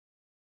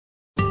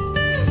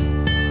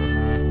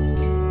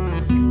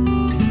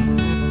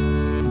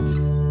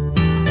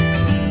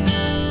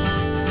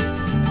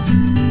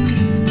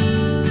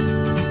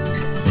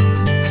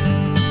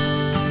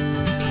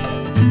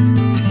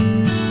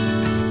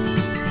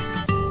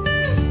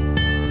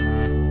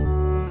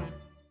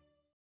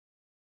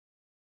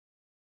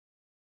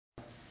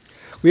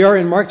We are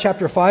in Mark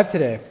chapter 5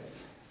 today.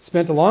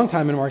 Spent a long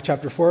time in Mark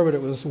chapter 4, but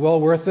it was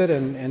well worth it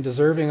and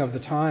deserving of the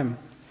time.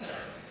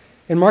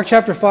 In Mark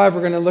chapter 5,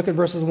 we're going to look at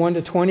verses 1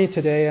 to 20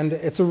 today, and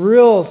it's a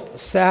real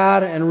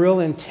sad and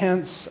real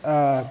intense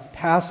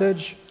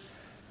passage,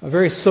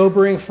 very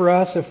sobering for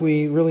us if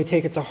we really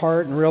take it to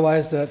heart and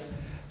realize that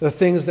the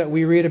things that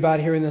we read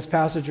about here in this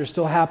passage are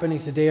still happening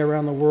today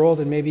around the world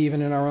and maybe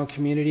even in our own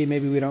community.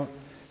 Maybe we don't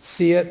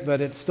see it, but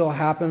it still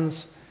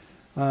happens.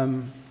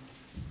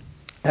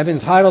 I've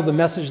entitled the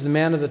message, The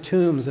Man of the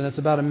Tombs, and it's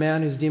about a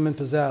man who's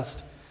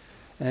demon-possessed.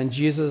 And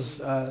Jesus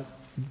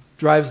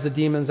drives the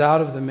demons out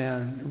of the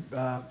man,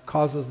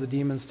 causes the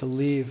demons to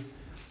leave,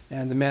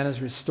 and the man is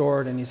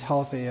restored and he's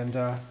healthy.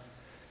 And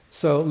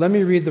so let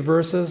me read the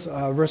verses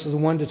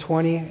 1 to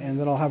 20, and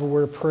then I'll have a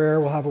word of prayer.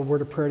 We'll have a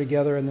word of prayer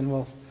together, and then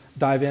we'll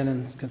dive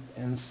in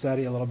and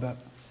study a little bit.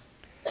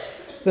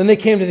 Then they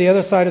came to the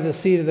other side of the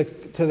sea,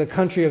 to the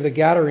country of the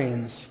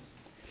Gadarenes.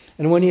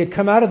 And when he had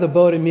come out of the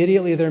boat,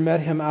 immediately there met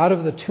him out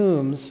of the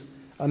tombs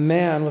a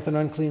man with an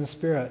unclean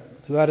spirit,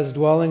 who had his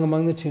dwelling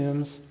among the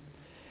tombs.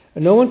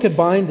 And no one could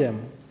bind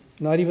him,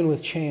 not even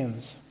with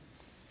chains,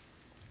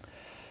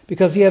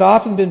 because he had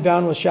often been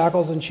bound with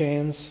shackles and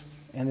chains,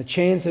 and the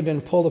chains had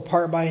been pulled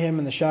apart by him,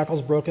 and the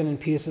shackles broken in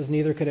pieces,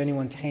 neither could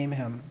anyone tame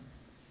him.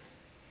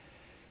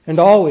 And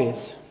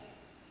always,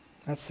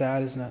 that's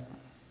sad, isn't it?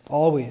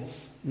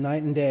 Always,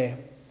 night and day,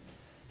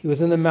 he was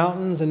in the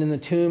mountains and in the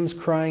tombs,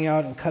 crying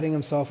out and cutting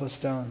himself with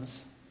stones.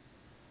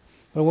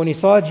 But when he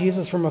saw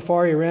Jesus from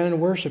afar, he ran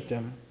and worshipped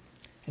him.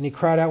 And he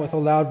cried out with a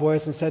loud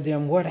voice and said to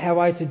him, "What have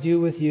I to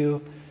do with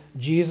you,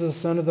 Jesus,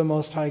 Son of the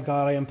Most High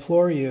God? I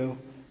implore you,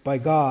 by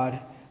God,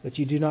 that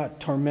you do not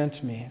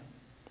torment me."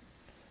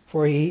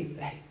 For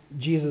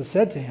Jesus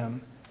said to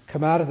him,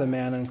 "Come out of the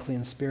man,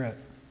 unclean spirit."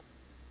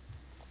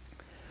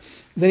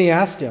 Then he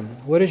asked him,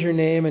 "What is your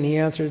name?" And he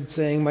answered,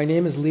 saying, "My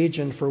name is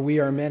Legion, for we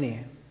are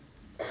many."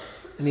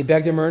 And he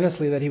begged him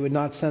earnestly that he would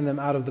not send them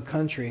out of the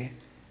country.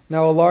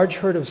 Now a large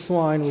herd of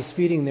swine was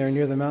feeding there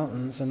near the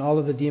mountains, and all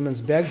of the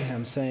demons begged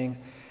him, saying,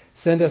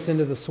 "Send us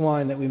into the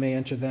swine that we may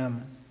enter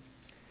them."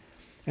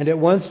 And at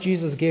once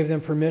Jesus gave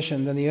them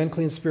permission. Then the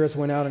unclean spirits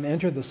went out and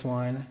entered the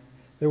swine.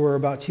 There were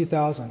about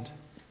 2,000.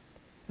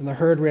 And the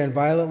herd ran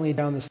violently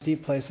down the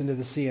steep place into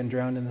the sea and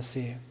drowned in the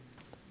sea.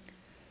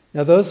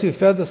 Now those who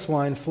fed the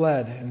swine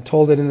fled and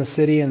told it in the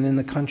city and in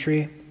the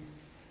country.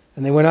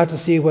 And they went out to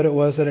see what it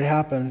was that had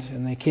happened.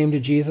 And they came to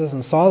Jesus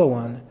and saw the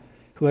one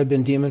who had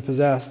been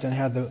demon-possessed and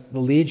had the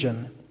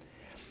legion.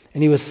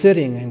 And he was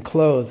sitting and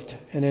clothed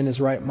and in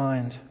his right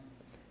mind.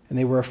 And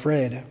they were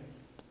afraid.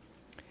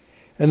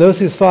 And those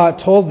who saw it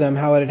told them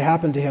how it had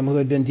happened to him who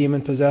had been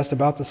demon-possessed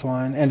about the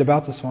swine.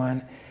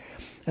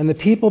 And the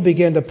people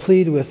began to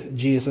plead with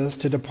Jesus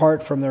to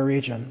depart from their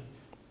region.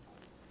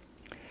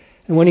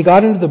 And when he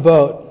got into the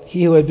boat,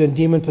 he who had been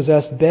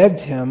demon-possessed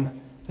begged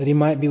him that he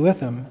might be with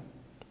him.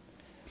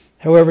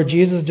 However,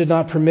 Jesus did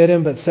not permit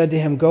him, but said to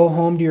him, "Go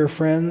home to your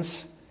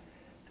friends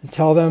and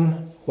tell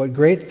them what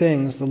great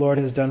things the Lord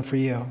has done for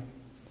you,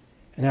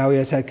 and how he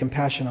has had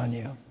compassion on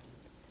you."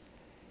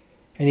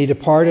 And he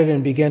departed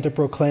and began to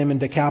proclaim in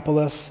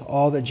Decapolis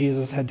all that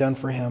Jesus had done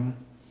for him,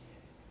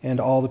 and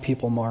all the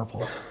people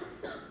marveled.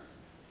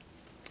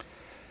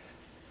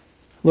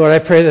 Lord, I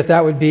pray that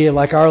that would be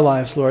like our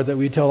lives, Lord, that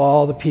we tell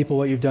all the people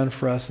what you've done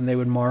for us, and they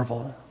would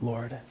marvel,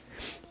 Lord.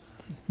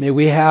 May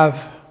we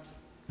have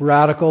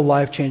radical,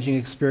 life-changing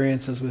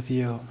experiences with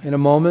you. In a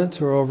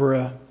moment or over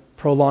a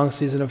prolonged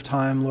season of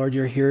time, Lord,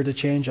 you're here to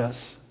change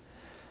us,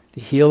 to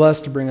heal us,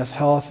 to bring us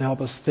health, to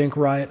help us think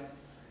right,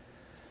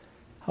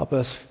 help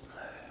us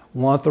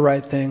want the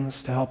right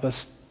things, to help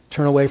us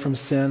turn away from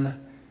sin.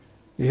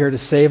 You're here to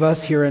save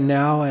us here and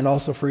now and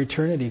also for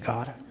eternity,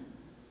 God.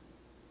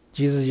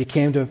 Jesus, you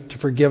came to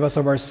forgive us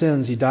of our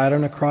sins. You died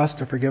on a cross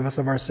to forgive us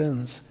of our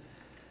sins.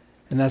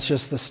 And that's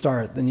just the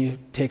start. Then you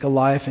take a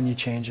life and you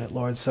change it,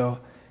 Lord. So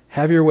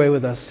have your way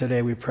with us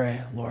today, we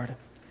pray, Lord.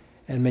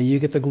 And may you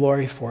get the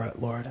glory for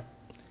it, Lord.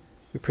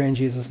 We pray in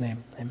Jesus'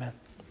 name. Amen.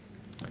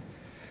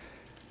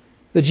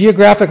 The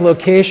geographic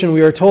location, we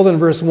are told in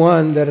verse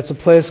 1 that it's a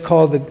place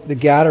called the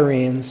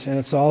Gadarenes, and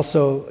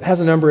it has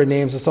a number of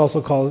names. It's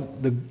also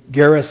called the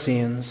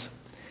Gerasenes.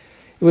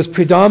 It was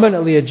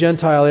predominantly a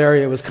Gentile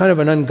area. It was kind of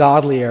an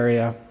ungodly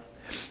area.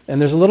 And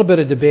there's a little bit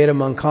of debate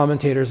among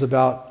commentators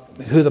about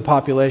who the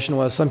population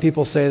was. Some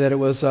people say that it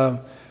was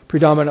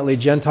predominantly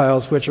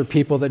Gentiles, which are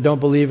people that don't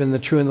believe in the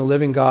true and the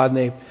living God, and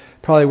they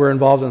probably were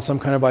involved in some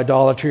kind of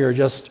idolatry or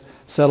just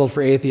settled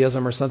for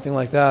atheism or something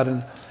like that.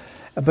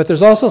 But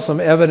there's also some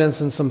evidence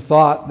and some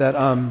thought that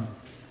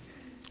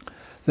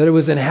it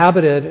was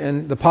inhabited,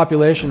 and the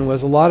population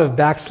was a lot of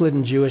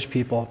backslidden Jewish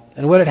people.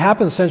 And what had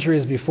happened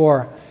centuries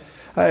before,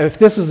 if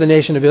this is the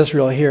nation of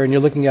Israel here, and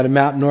you're looking at a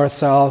map north,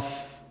 south,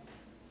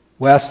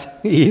 west,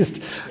 east,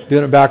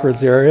 doing it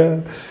backwards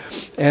area,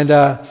 and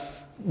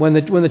when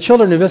the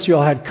children of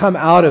Israel had come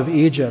out of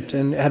Egypt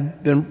and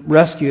had been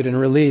rescued and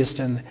released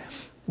and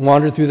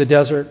wandered through the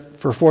desert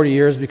for 40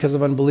 years because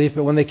of unbelief,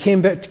 but when they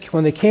came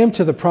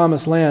to the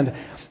promised land,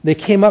 they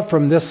came up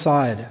from this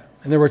side,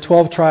 And there were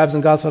 12 tribes,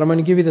 and God said, I'm going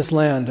to give you this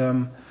land.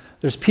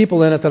 There's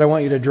people in it that I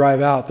want you to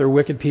drive out. They're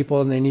wicked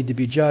people, and they need to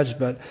be judged,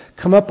 but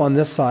come up on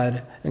this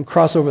side and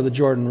cross over the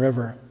Jordan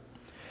River.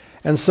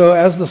 And so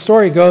as the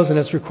story goes, and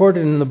it's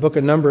recorded in the book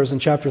of Numbers in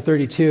chapter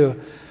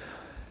 32,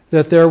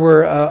 that there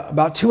were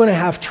about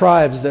 2.5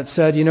 tribes that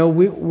said,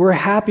 we're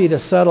happy to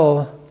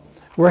settle.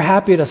 We're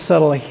happy to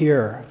settle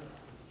here.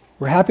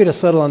 We're happy to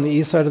settle on the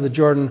east side of the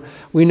Jordan.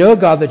 We know,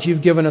 God, that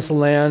you've given us a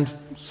land,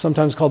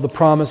 sometimes called the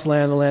Promised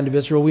Land, the land of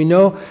Israel. We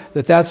know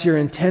that that's your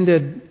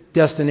intended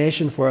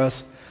destination for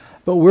us,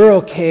 but we're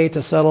okay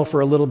to settle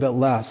for a little bit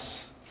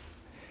less.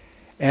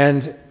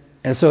 And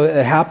so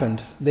it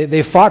happened.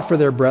 They fought for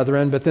their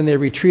brethren, but then they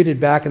retreated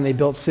back and they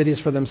built cities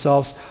for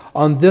themselves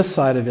on this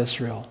side of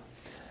Israel.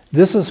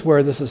 This is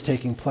where this is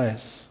taking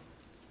place.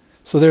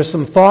 So there's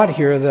some thought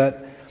here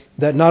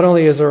that not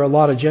only is there a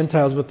lot of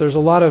Gentiles, but there's a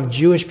lot of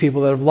Jewish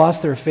people that have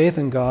lost their faith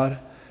in God,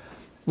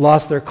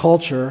 lost their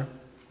culture,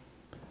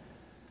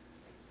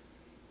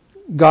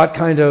 got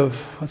kind of,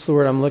 what's the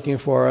word I'm looking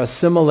for,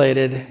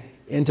 assimilated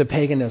into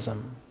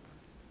paganism.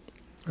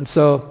 And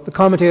so the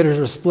commentators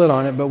are split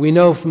on it, but we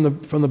know from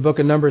the book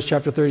of Numbers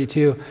chapter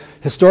 32,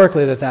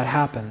 historically that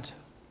happened.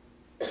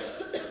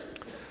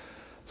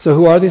 So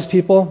who are these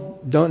people?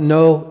 Don't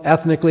know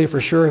ethnically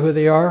for sure who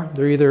they are.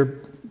 They're either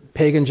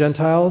pagan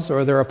Gentiles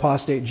or they're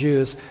apostate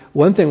Jews.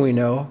 One thing we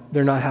know,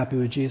 they're not happy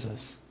with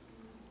Jesus.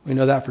 We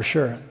know that for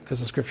sure because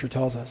the Scripture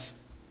tells us.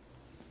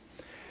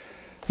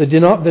 The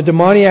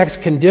demoniac's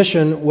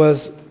condition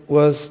was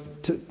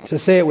to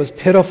say it was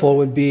pitiful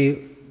would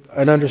be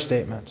an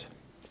understatement.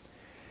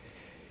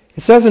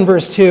 It says in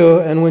verse 2,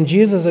 and when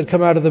Jesus had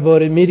come out of the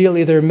boat,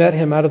 immediately there met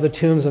him out of the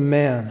tombs a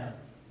man.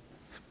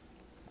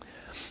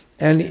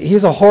 And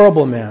he's a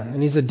horrible man,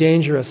 and he's a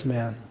dangerous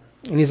man,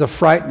 and he's a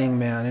frightening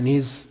man, and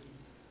he's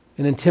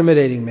an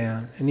intimidating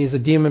man, and he's a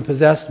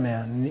demon-possessed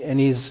man, and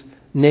he's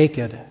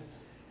naked,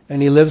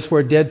 and he lives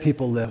where dead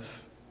people live.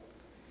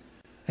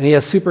 And he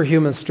has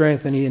superhuman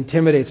strength, and he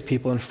intimidates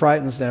people and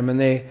frightens them, and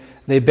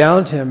they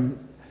bound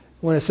him.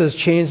 When it says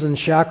chains and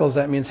shackles,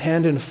 that means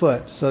hand and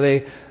foot. So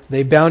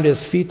they bound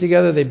his feet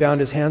together, they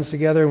bound his hands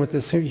together, and with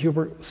this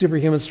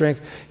superhuman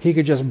strength, he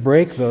could just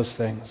break those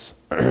things.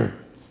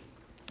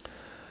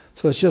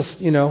 So it's just,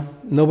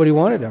 nobody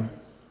wanted him.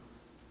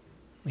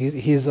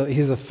 He's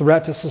a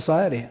threat to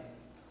society.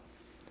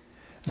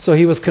 And so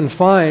he was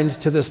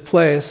confined to this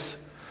place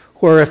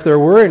where if there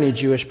were any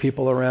Jewish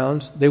people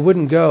around, they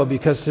wouldn't go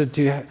because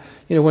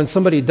when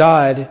somebody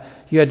died,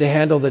 you had to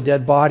handle the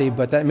dead body,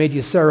 but that made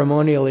you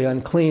ceremonially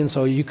unclean.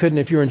 So you couldn't,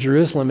 if you were in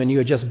Jerusalem and you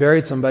had just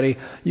buried somebody,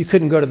 you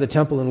couldn't go to the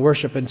temple and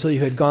worship until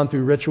you had gone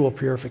through ritual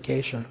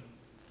purification.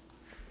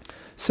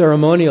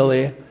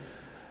 Ceremonially,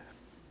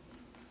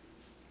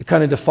 it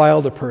kind of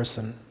defiled a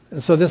person.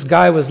 And so this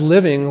guy was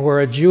living where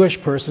a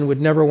Jewish person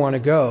would never want to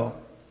go.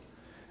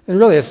 And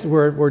really, it's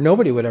where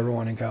nobody would ever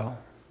want to go.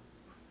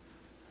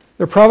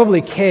 There are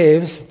probably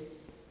caves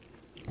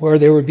where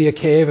there would be a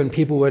cave and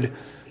people would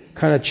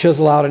kind of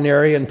chisel out an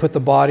area and put the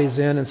bodies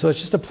in. And so it's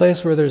just a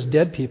place where there's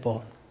dead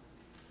people.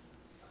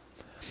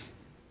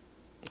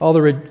 All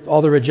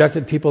the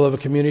rejected people of a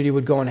community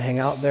would go and hang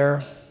out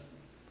there.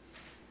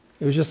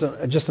 It was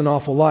just an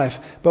awful life.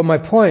 But my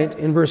point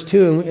in verse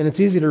 2, and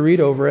it's easy to read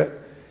over it,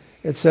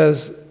 it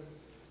says,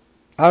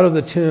 out of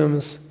the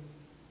tombs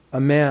a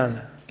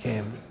man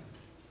came.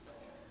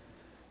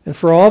 And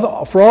for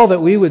all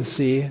that we would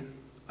see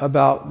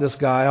about this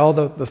guy, all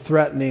the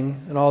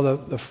threatening and all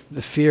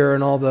the fear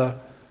and all the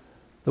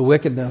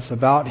wickedness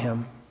about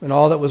him and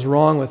all that was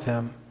wrong with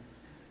him,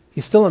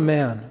 he's still a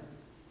man.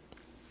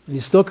 And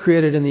he's still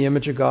created in the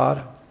image of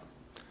God.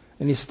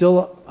 And he's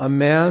still a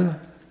man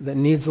that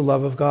needs the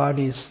love of God.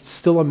 He's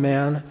still a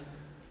man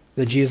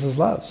that Jesus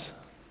loves.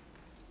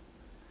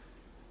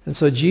 And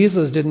so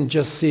Jesus didn't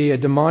just see a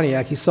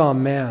demoniac, he saw a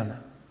man.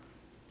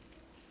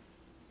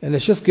 And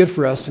it's just good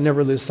for us to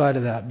never lose sight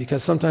of that,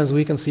 because sometimes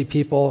we can see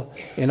people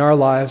in our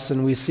lives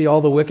and we see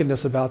all the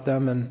wickedness about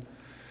them and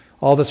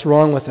all that's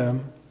wrong with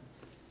them,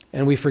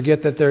 and we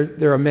forget that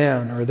they're a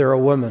man or they're a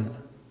woman.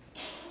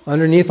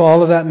 Underneath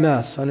all of that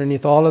mess,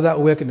 underneath all of that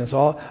wickedness,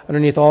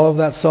 underneath all of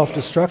that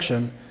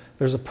self-destruction,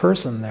 there's a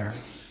person there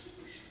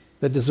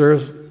that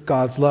deserves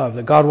God's love,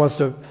 that God wants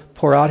to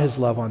pour out His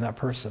love on that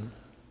person.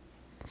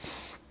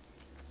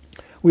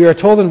 We are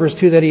told in verse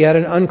 2 that he had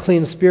an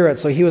unclean spirit,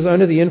 so he was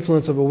under the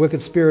influence of a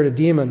wicked spirit, a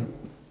demon.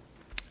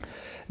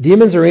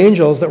 Demons are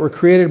angels that were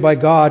created by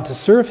God to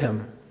serve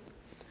Him.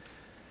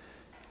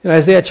 In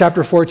Isaiah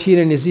chapter 14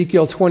 and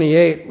Ezekiel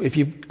 28, if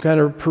you kind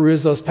of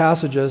peruse those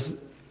passages,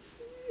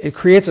 it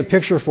creates a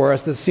picture for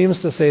us that seems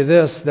to say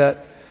this,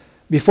 that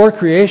before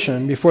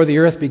creation, before the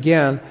earth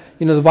began,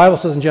 the Bible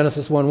says in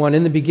Genesis 1:1,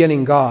 in the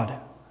beginning God.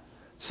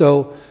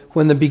 So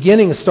when the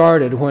beginning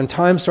started, when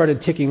time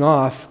started ticking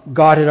off,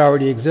 God had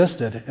already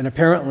existed. And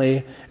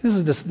apparently,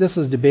 this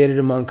is debated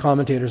among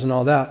commentators and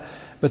all that,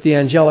 but the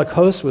angelic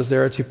host was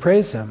there to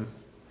praise Him.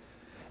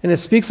 And it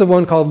speaks of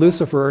one called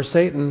Lucifer, or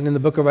Satan, in the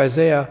book of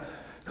Isaiah,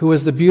 who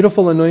was the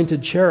beautiful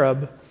anointed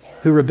cherub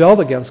who rebelled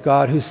against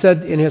God, who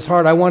said in his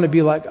heart, I want to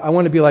be like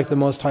the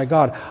Most High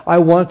God. I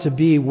want to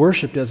be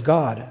worshipped as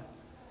God.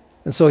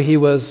 And so he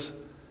was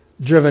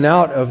driven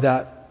out of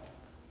that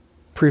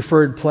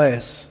preferred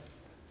place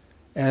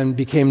and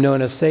became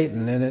known as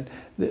Satan. And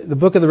the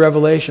book of the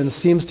Revelation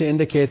seems to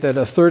indicate that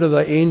a third of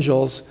the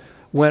angels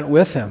went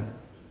with him.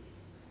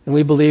 And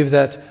we believe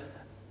that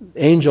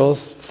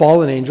angels,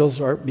 fallen angels,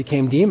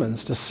 became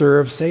demons to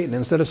serve Satan.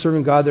 Instead of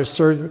serving God, they're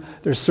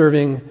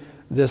serving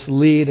this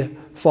lead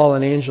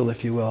fallen angel,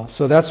 if you will.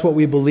 So that's what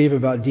we believe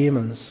about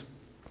demons.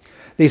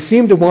 They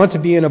seem to want to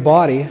be in a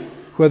body,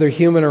 whether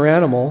human or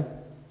animal.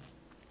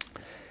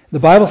 The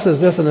Bible says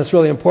this, and it's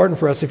really important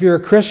for us. If you're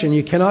a Christian,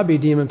 you cannot be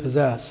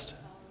demon-possessed.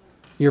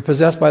 You're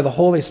possessed by the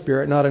Holy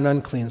Spirit, not an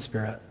unclean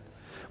spirit.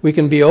 We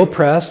can be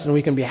oppressed and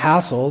we can be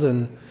hassled,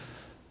 and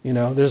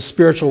there's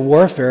spiritual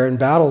warfare and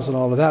battles and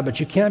all of that, but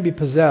you can't be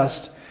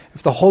possessed.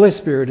 If the Holy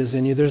Spirit is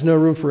in you, there's no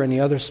room for any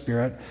other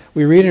spirit.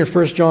 We read in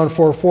 1 John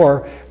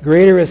 4:4,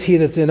 greater is He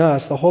that's in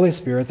us, the Holy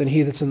Spirit, than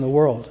he that's in the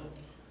world.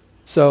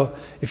 So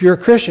if you're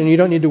a Christian, you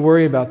don't need to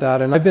worry about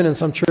that. And I've been in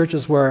some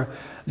churches where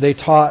they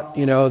taught,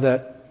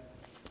 that,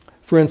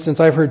 for instance,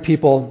 I've heard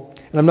people,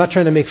 and I'm not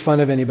trying to make fun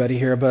of anybody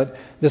here, but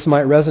this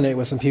might resonate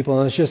with some people,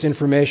 and it's just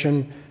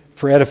information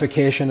for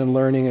edification and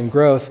learning and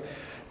growth.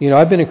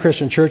 I've been in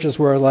Christian churches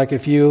where, like,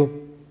 if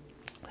you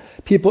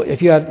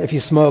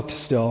smoked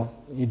still,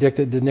 you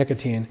addicted to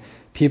nicotine,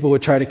 people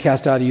would try to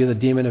cast out of you the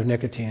demon of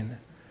nicotine.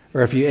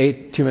 Or if you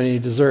ate too many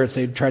desserts,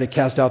 they'd try to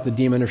cast out the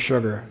demon of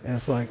sugar. And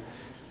it's like,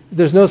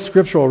 there's no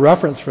scriptural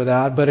reference for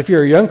that, but if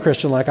you're a young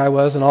Christian like I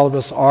was, and all of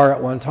us are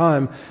at one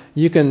time,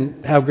 you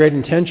can have great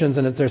intentions,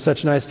 and if they're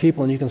such nice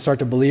people, and you can start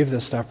to believe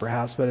this stuff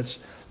perhaps, but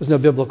there's no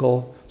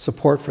biblical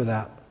support for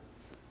that.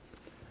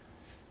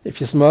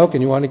 If you smoke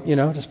and you want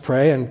to, just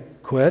pray and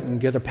quit and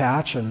get a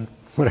patch and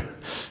whatever,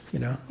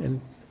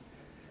 and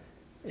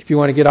if you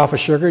want to get off of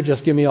sugar,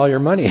 just give me all your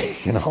money,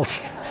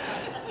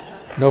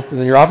 Nope,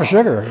 then you're off of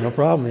sugar, no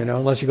problem,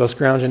 unless you go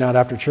scrounging out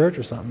after church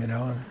or something,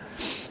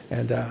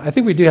 And I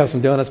think we do have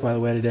some donuts, by the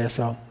way, today,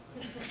 so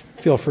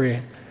feel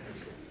free.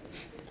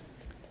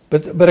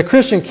 But a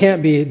Christian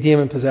can't be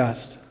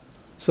demon-possessed,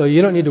 so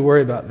you don't need to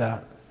worry about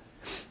that.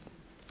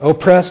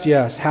 Oppressed,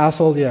 yes.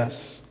 Hassled,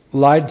 yes.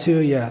 Lied to,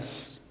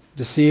 yes.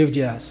 Deceived,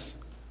 yes.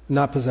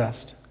 Not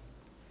possessed.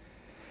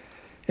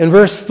 In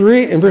verse 2,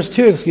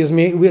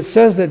 it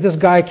says that this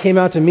guy came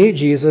out to meet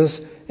Jesus,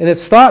 and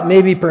it's thought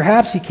maybe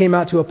perhaps he came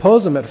out to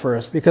oppose him at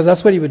first, because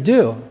that's what he would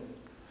do.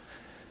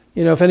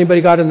 If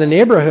anybody got in the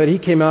neighborhood, he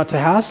came out to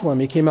hassle them.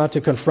 He came out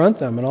to confront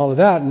them and all of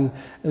that. And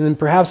then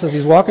perhaps as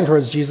he's walking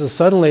towards Jesus,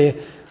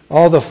 suddenly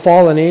all the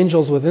fallen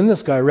angels within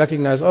this guy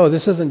recognize, oh,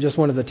 this isn't just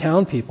one of the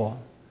town people.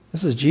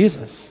 This is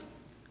Jesus.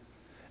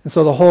 And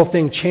so the whole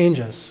thing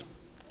changes.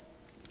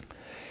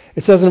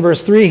 It says in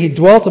verse 3, he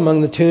dwelt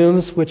among the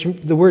tombs, which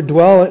the word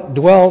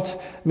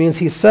dwelt means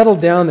he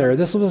settled down there.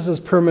 This was his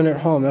permanent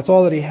home. That's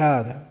all that he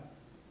had.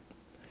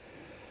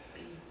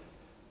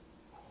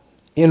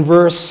 In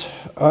verse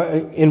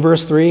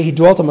 3, he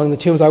dwelt among the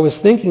tombs. I was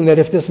thinking that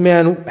if this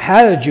man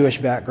had a Jewish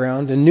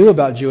background and knew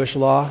about Jewish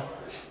law,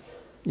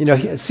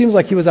 it seems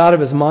like he was out of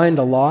his mind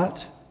a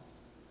lot.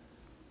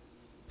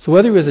 So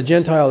whether he was a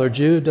Gentile or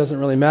Jew doesn't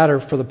really matter.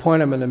 For the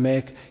point I'm going to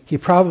make, he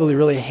probably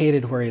really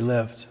hated where he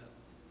lived.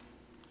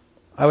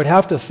 I would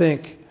have to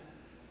think,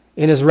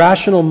 in his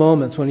rational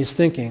moments when he's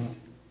thinking,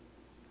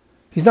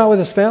 he's not with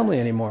his family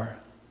anymore.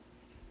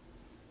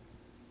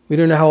 We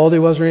don't know how old he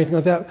was or anything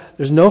like that.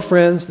 There's no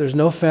friends. There's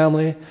no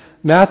family.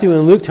 Matthew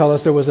and Luke tell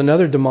us there was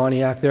another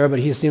demoniac there, but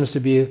he seems to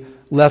be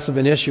less of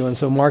an issue, and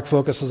so Mark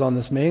focuses on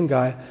this main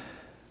guy.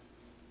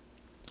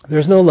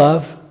 There's no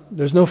love.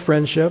 There's no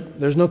friendship.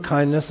 There's no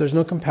kindness. There's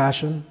no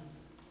compassion.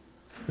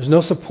 There's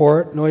no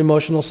support, no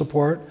emotional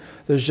support.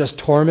 There's just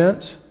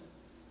torment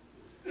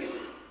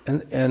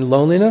and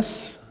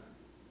loneliness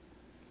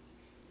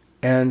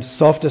and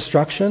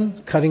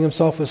self-destruction, cutting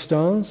himself with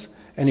stones.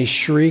 And he's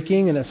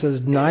shrieking, and it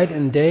says night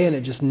and day, and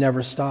it just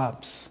never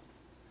stops.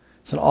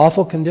 It's an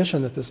awful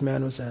condition that this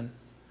man was in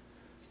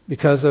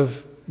because of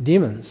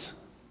demons,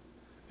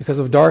 because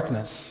of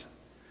darkness.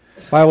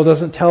 The Bible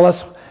doesn't tell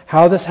us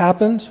how this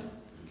happened. The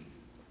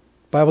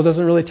Bible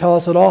doesn't really tell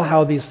us at all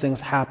how these things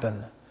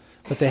happen,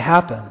 but they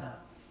happen.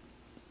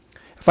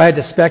 If I had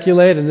to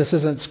speculate, and this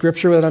isn't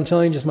scripture that I'm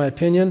telling you, just my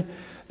opinion,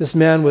 this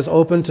man was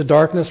open to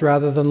darkness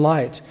rather than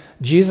light.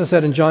 Jesus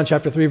said in John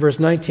chapter 3, verse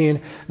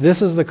 19,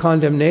 this is the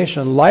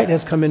condemnation. Light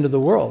has come into the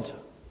world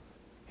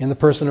in the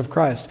person of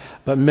Christ.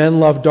 But men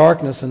love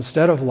darkness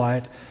instead of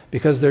light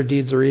because their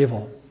deeds are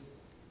evil.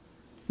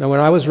 Now,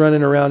 when I was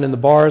running around in the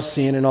bars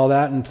scene and all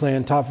that and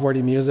playing top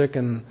 40 music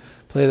and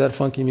play that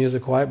funky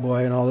music, White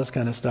Boy, and all this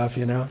kind of stuff,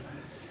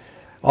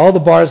 all the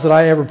bars that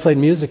I ever played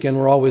music in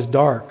were always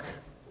dark.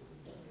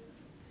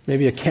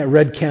 Maybe a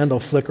red candle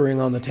flickering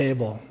on the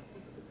table.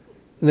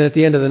 And then at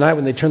the end of the night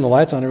when they turn the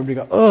lights on, everybody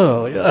go,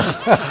 oh,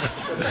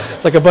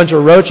 yeah. Like a bunch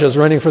of roaches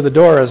running for the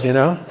doors,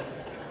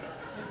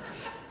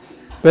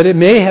 But it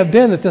may have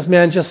been that this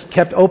man just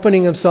kept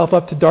opening himself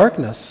up to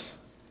darkness.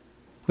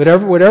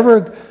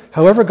 Whatever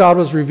however God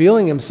was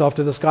revealing himself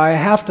to this guy, I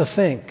have to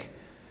think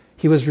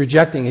he was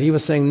rejecting it. He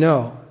was saying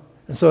no.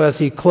 And so as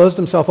he closed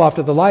himself off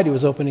to the light, he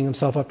was opening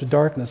himself up to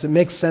darkness. It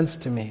makes sense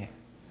to me.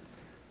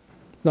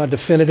 Not a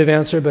definitive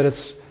answer, but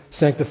it's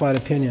sanctified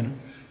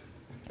opinion.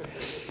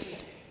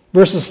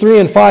 Verses 3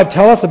 and 5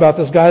 tell us about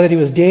this guy, that he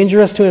was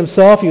dangerous to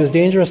himself, he was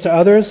dangerous to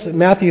others.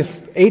 Matthew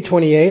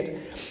 8:28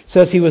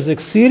 says he was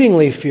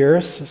exceedingly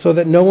fierce, so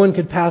that no one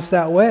could pass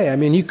that way. I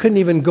mean, you couldn't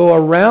even go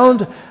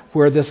around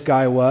where this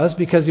guy was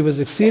because he was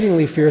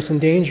exceedingly fierce and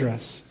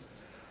dangerous.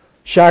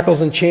 Shackles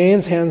and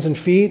chains, hands and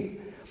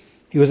feet.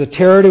 He was a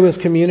terror to his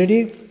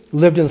community,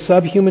 lived in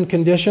subhuman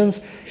conditions,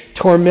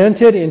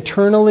 tormented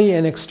internally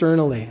and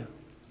externally.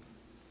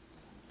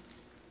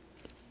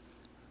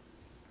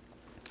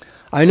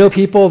 I know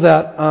people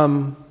that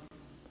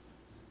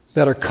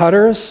are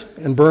cutters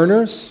and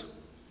burners.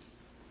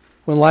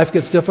 When life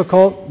gets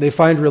difficult, they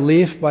find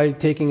relief by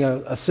taking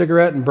a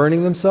cigarette and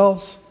burning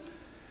themselves,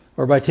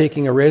 or by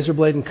taking a razor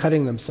blade and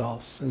cutting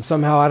themselves. And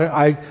somehow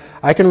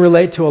I can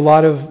relate to a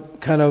lot of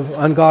kind of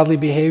ungodly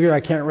behavior.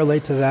 I can't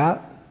relate to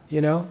that,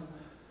 you know.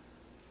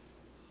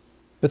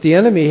 But the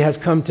enemy has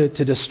come to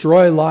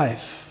destroy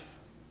life,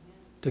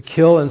 to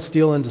kill and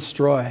steal and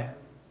destroy.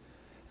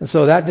 And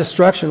so that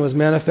destruction was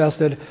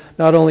manifested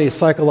not only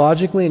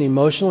psychologically and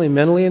emotionally,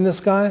 mentally in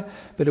this guy,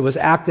 but it was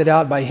acted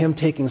out by him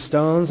taking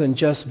stones and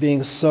just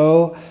being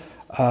so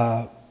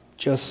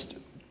just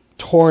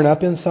torn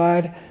up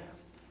inside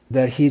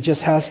that he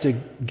just has to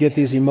get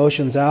these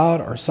emotions out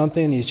or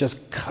something, and he's just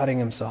cutting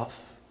himself.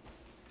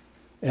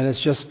 And it's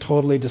just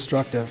totally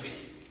destructive.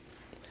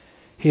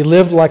 He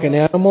lived like an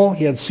animal.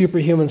 He had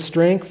superhuman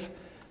strength,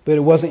 but it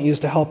wasn't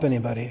used to help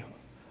anybody,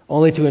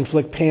 only to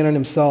inflict pain on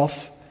himself.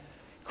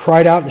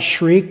 Cried out and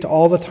shrieked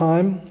all the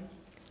time.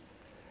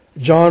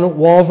 John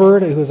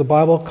Walvoord, who is a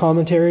Bible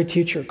commentator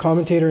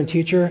and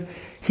teacher,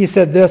 he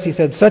said this. He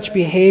said, "Such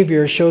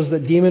behavior shows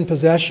that demon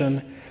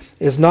possession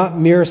is not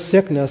mere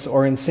sickness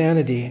or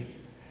insanity,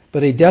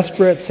 but a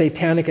desperate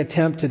satanic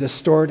attempt to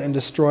distort and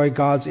destroy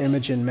God's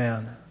image in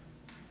man."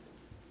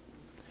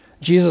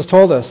 Jesus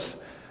told us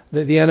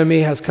that the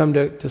enemy has come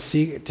to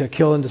seek, to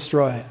kill and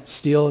destroy,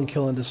 steal and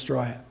kill and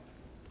destroy.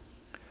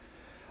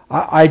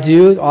 I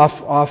do,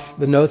 off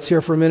the notes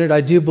here for a minute,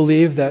 I do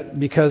believe that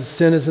because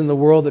sin is in the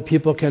world, that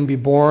people can be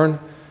born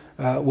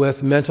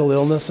with mental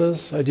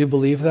illnesses. I do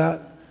believe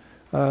that.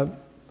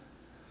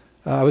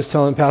 I was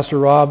telling Pastor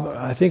Rob,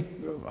 I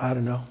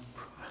don't know,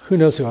 who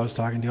knows who I was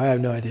talking to? I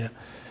have no idea.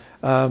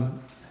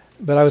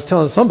 But I was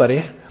telling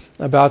somebody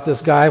about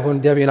this guy when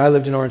Debbie and I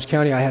lived in Orange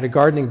County. I had a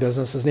gardening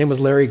business. His name was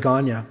Larry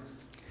Gagne.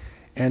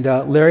 And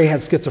Larry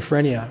had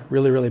schizophrenia,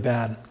 really, really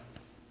bad.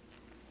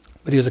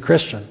 But he was a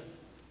Christian.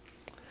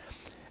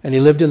 And he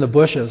lived in the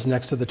bushes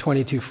next to the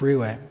 22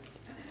 freeway.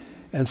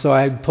 And so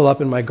I'd pull up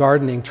in my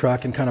gardening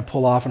truck and kind of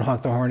pull off and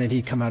honk the horn, and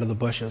he'd come out of the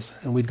bushes.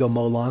 And we'd go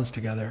mow lawns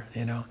together,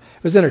 you know.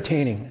 It was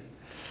entertaining,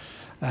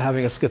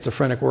 having a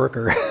schizophrenic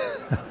worker.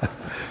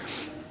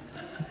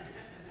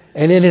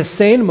 And in his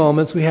sane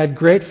moments, we had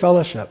great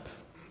fellowship.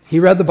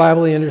 He read the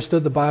Bible, he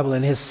understood the Bible.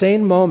 In his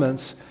sane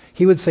moments,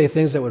 he would say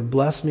things that would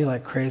bless me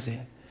like crazy.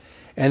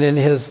 And in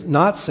his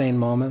not sane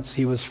moments,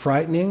 he was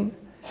frightening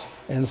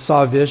and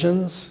saw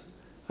visions.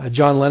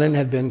 John Lennon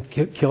had been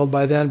killed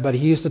by then, but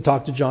he used to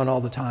talk to John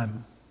all the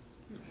time.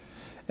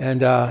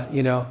 And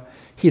you know,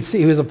 he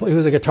was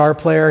a guitar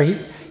player.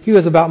 He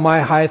was about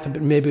my height,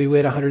 but maybe he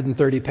weighed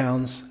 130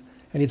 pounds.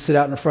 And he'd sit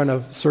out in front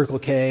of Circle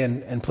K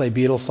and play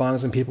Beatles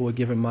songs, and people would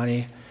give him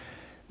money.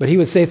 But he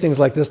would say things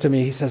like this to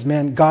me. He says,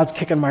 "Man, God's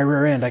kicking my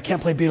rear end. I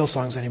can't play Beatles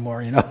songs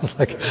anymore." You know,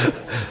 like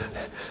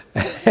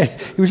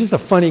he was just a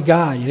funny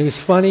guy. You know, he was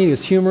funny. He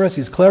was humorous.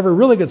 He's clever.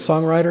 Really good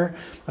songwriter.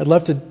 I'd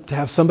love to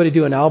have somebody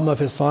do an album of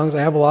his songs.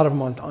 I have a lot of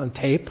them on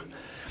tape.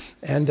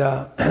 And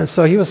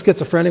so he was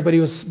schizophrenic, but he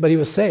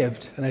was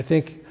saved. And I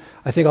think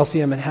I'll see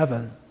him in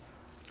heaven.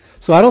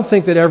 So I don't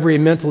think that every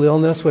mental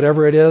illness,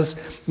 whatever it is,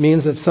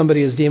 means that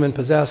somebody is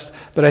demon-possessed.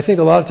 But I think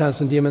a lot of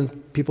times when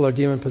people are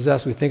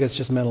demon-possessed, we think it's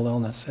just mental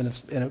illness, and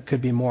it could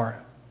be more.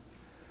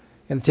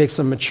 And it takes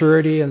some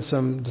maturity and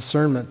some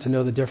discernment to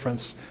know the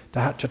difference,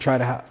 to try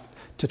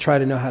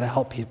to know how to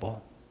help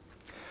people.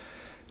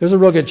 There's a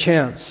real good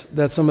chance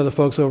that some of the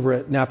folks over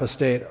at Napa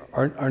State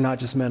are not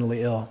just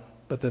mentally ill,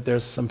 but that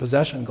there's some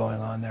possession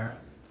going on there.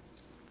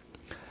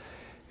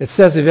 It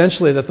says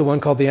eventually that the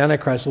one called the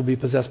Antichrist will be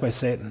possessed by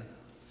Satan.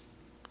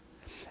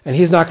 And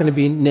he's not going to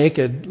be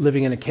naked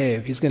living in a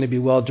cave. He's going to be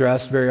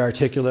well-dressed, very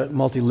articulate,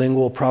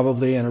 multilingual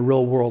probably, and a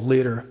real world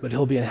leader. But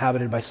he'll be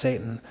inhabited by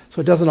Satan. So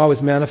it doesn't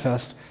always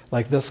manifest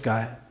like this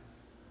guy.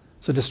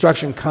 So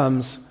destruction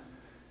comes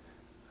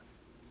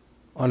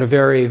on a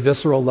very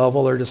visceral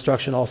level, or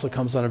destruction also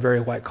comes on a very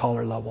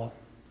white-collar level.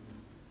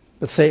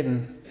 But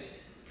Satan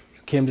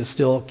came to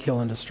steal, kill,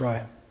 and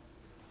destroy.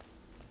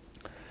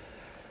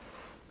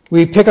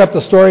 We pick up the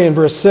story in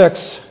verse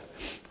 6.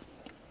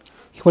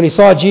 When he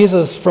saw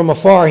Jesus from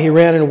afar, he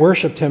ran and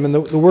worshipped him. And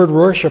the word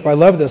worship, I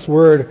love this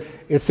word.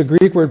 It's the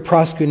Greek word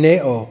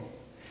proskuneo,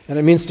 and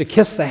it means to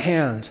kiss the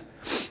hand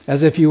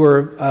as if you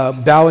were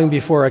bowing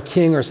before a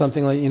king or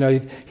something. Like,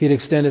 he'd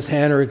extend his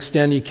hand or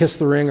you kiss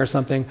the ring or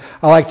something.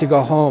 I like to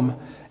go home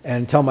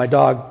and tell my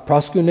dog,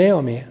 "Prosku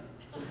Naomi,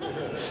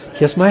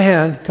 kiss my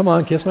hand. Come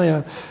on, kiss my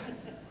hand."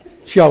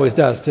 She always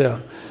does too.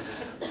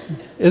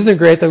 Isn't it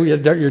great that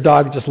your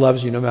dog just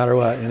loves you no matter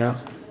what,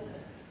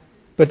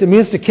 But it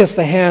means to kiss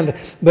the hand,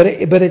 but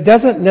it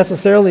doesn't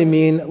necessarily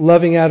mean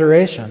loving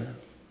adoration.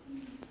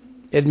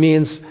 It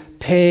means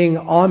paying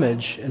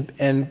homage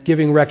and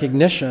giving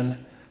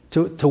recognition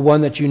to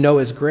one that you know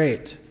is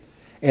great.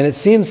 And it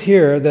seems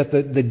here that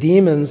the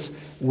demons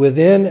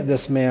within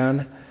this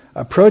man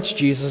approached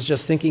Jesus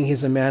just thinking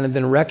he's a man and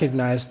then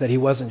recognized that he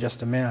wasn't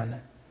just a man.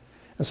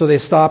 And so they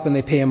stop and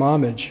they pay him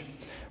homage.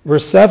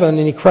 Verse 7,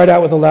 and he cried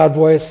out with a loud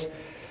voice,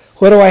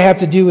 "What do I have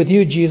to do with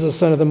you, Jesus,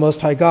 Son of the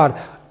Most High God?"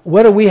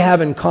 What do we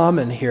have in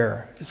common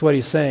here, is what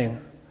he's saying.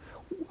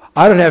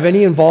 I don't have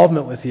any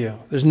involvement with you.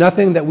 There's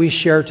nothing that we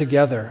share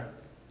together.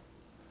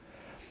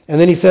 And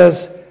then he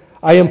says,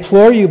 "I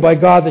implore you by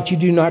God that you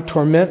do not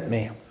torment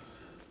me."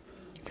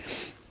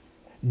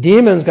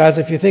 Demons, guys,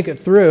 if you think it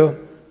through,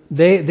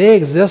 they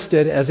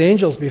existed as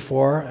angels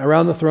before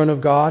around the throne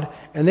of God,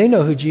 and they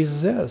know who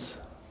Jesus is.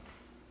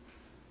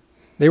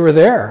 They were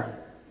there.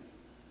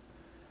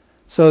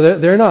 So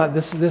they're not,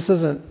 this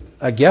isn't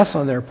a guess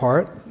on their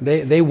part.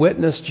 They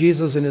witnessed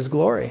Jesus in his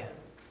glory.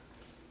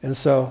 And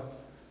so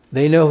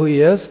they know who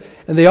he is,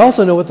 and they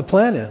also know what the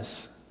plan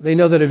is. They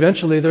know that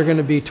eventually they're going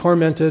to be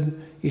tormented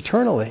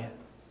eternally.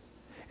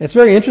 And it's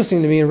very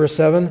interesting to me in verse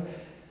 7,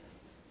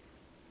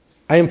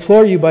 "I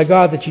implore you by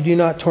God that you do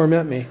not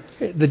torment me."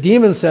 The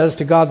demon says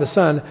to God the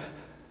Son,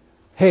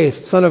 "Hey,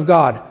 Son of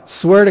God,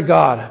 swear to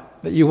God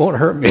that you won't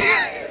hurt me."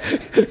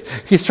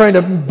 He's trying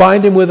to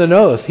bind him with an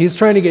oath. He's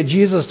trying to get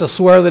Jesus to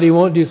swear that he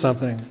won't do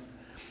something.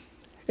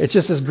 It's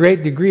just this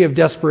great degree of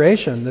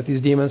desperation that these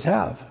demons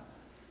have.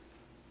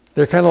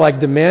 They're kind of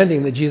like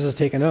demanding that Jesus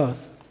take an oath.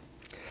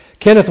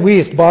 Kenneth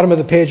Wuest, bottom of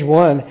the page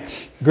 1,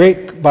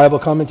 great Bible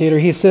commentator,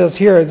 he says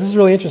here, this is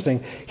really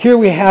interesting, "Here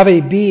we have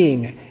a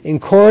being,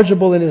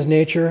 incorrigible in his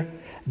nature,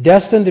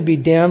 destined to be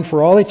damned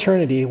for all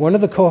eternity, one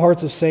of the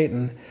cohorts of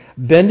Satan,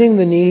 bending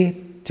the knee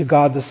to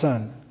God the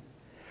Son.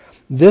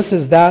 This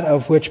is that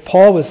of which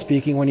Paul was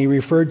speaking when he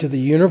referred to the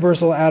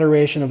universal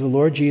adoration of the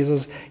Lord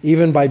Jesus,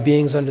 even by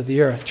beings under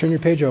the earth." Turn your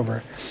page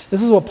over.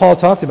 This is what Paul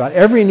talked about.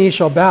 Every knee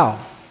shall bow,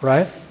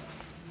 right?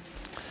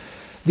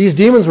 These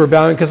demons were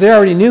bowing because they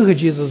already knew who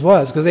Jesus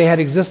was, because they had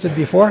existed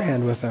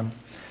beforehand with him.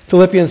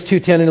 Philippians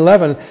 2:10 and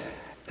 11,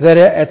 that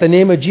at the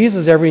name of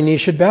Jesus every knee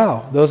should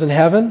bow. Those in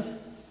heaven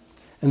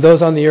and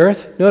those on the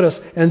earth,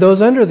 notice, and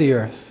those under the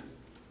earth.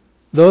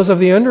 Those of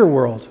the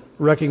underworld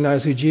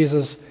recognize who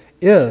Jesus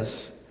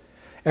is.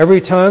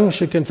 Every tongue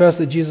should confess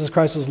that Jesus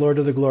Christ is Lord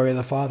to the glory of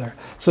the Father.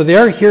 So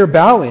they're here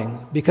bowing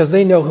because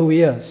they know who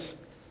he is.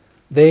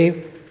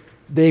 They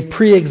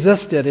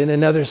pre-existed in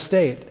another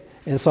state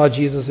and saw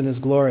Jesus in his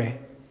glory.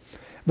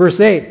 Verse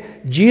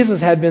 8, Jesus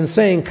had been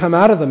saying, "Come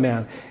out of the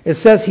man." It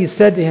says he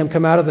said to him,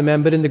 "Come out of the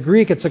man," but in the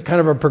Greek it's a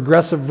kind of a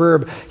progressive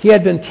verb. He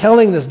had been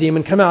telling this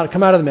demon, come out of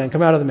the man,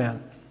 come out of the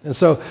man." And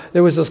so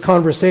there was this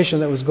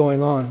conversation that was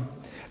going on.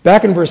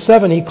 Back in verse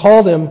 7, he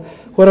called him,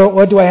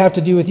 "What do I have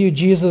to do with you,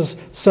 Jesus,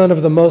 Son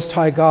of the Most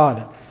High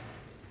God?"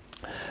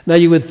 Now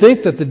you would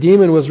think that the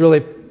demon was really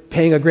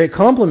paying a great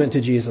compliment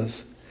to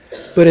Jesus.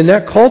 But in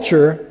that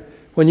culture,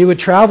 when you would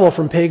travel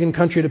from pagan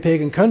country to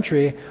pagan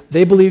country,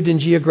 they believed in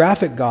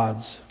geographic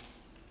gods.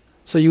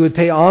 So you would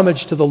pay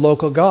homage to the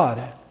local god.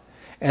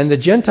 And the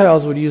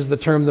Gentiles would use the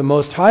term the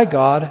Most High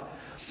God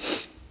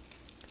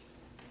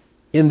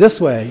in this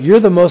way: "You're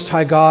the Most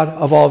High God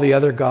of all the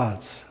other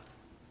gods.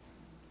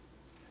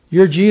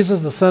 You're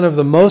Jesus, the Son of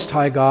the Most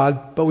High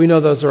God," but we know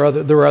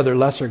there were other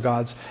lesser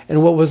gods.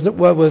 And what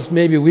was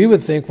maybe we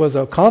would think was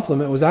a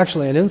compliment was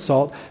actually an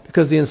insult,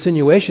 because the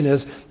insinuation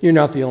is, you're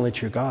not the only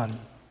true God.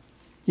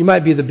 You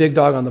might be the big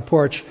dog on the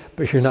porch,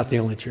 but you're not the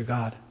only true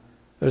God.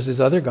 There's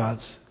these other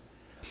gods.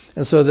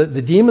 And so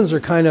the demons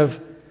are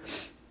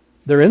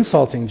they're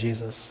insulting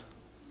Jesus.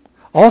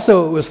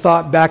 Also, it was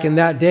thought back in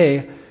that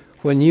day,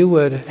 when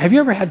have you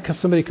ever had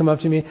somebody come up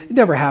to me? It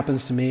never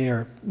happens to me,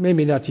 or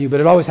maybe not to you, but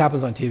it always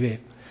happens on TV.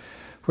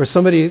 Where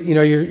somebody,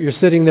 you're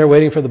sitting there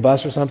waiting for the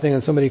bus or something,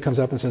 and somebody comes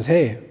up and says,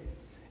 "Hey,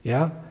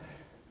 yeah,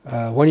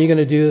 when are you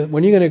going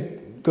to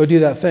go do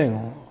that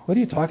thing?" "What are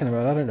you talking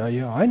about? I don't know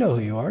you." "I know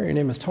who you are. Your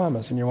name is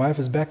Thomas, and your wife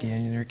is Becky,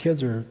 and your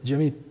kids are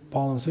Jimmy,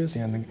 Paul, and Susie."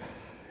 And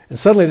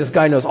suddenly this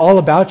guy knows all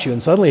about you,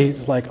 and suddenly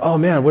he's like, "Oh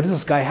man, what does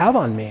this guy have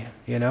on me?"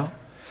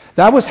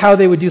 That was how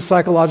they would do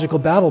psychological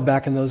battle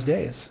back in those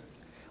days.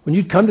 When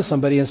you'd come to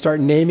somebody and start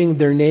naming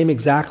their name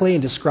exactly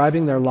and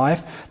describing their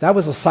life, that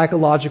was a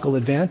psychological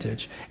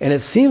advantage. And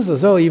it seems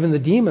as though even the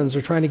demons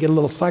are trying to get a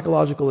little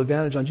psychological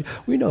advantage on you.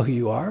 "We know who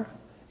you are.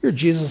 You're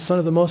Jesus, Son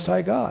of the Most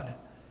High God."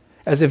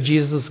 As if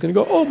Jesus is going to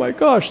go, "Oh my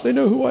gosh, they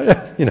know who I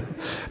am."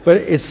 But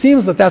it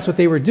seems that that's what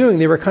they were doing.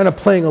 They were kind of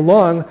playing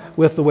along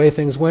with the way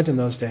things went in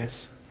those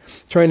days,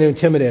 trying to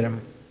intimidate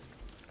him.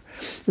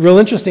 Real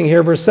interesting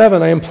here, verse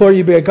 7, "I implore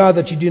you by God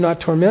that you do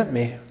not torment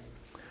me."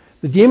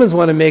 The demons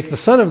want to make the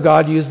Son of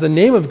God use the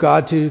name of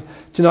God to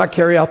not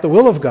carry out the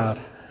will of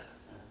God.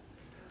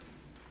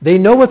 They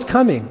know what's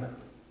coming.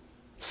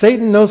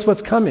 Satan knows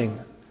what's coming.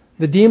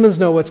 The demons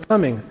know what's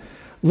coming.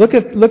 Look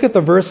at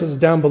the verses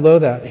down below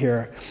that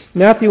here.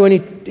 Matthew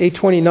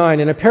 8:29,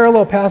 in a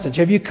parallel passage.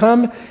 Have you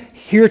come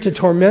here to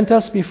torment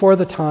us before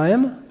the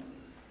time?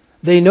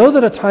 They know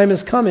that a time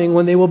is coming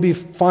when they will be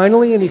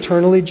finally and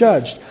eternally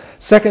judged.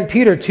 2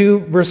 Peter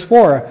 2, verse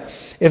 4.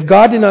 If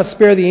God did not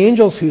spare the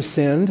angels who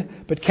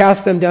sinned, but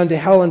cast them down to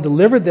hell and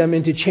delivered them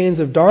into chains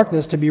of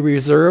darkness to be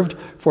reserved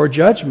for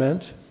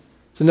judgment.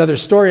 It's another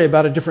story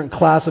about a different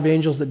class of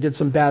angels that did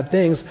some bad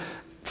things.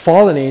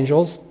 Fallen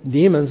angels,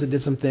 demons that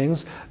did some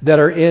things, that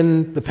are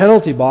in the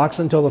penalty box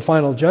until the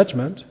final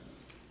judgment.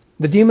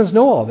 The demons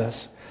know all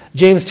this.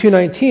 James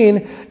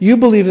 2:19, you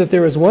believe that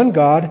there is one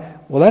God.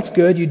 Well, that's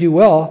good, you do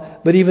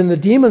well, but even the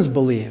demons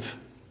believe,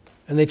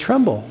 and they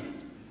tremble.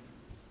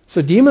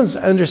 So demons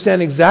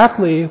understand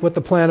exactly what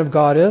the plan of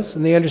God is,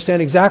 and they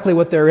understand exactly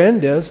what their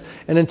end is,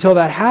 and until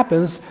that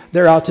happens,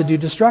 they're out to do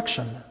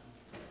destruction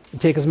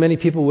and take as many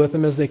people with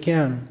them as they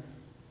can.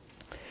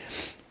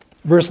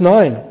 Verse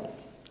 9,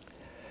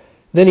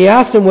 then he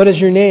asked him, what is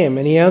your name?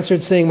 And he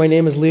answered, saying, my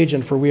name is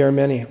Legion, for we are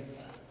many.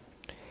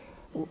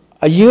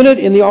 A unit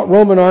in the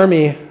Roman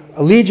army,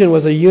 a legion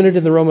was a unit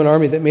in the Roman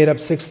army that made up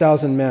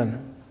 6,000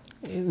 men.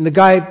 And the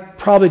guy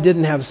probably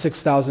didn't have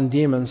 6,000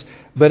 demons,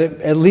 but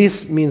it at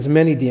least means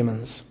many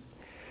demons.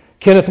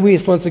 Kenneth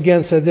Wuest once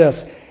again said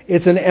this,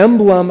 it's an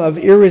emblem of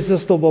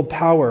irresistible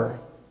power.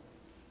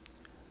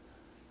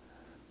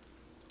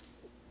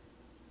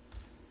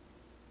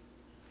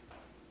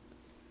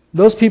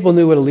 Those people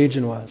knew what a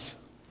legion was.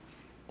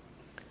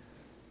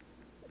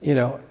 You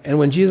know, and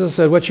when Jesus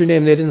said, what's your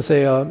name? They didn't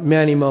say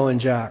Manny, Mo,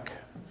 and Jack.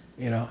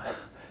 You know,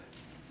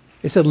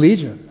 they said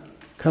legion.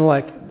 Kind of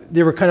like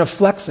they were kind of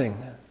flexing.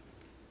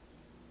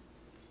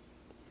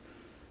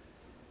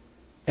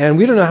 And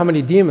we don't know how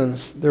many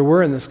demons there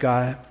were in this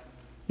guy,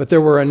 but there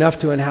were enough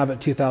to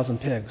inhabit 2,000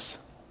 pigs.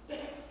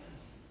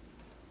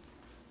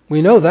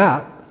 We know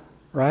that,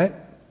 right?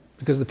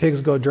 Because the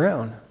pigs go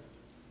drown.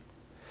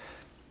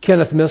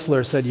 Chuck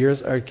Missler said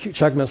years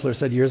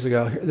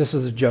ago, this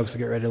is a joke, so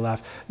get ready to laugh.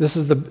 This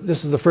is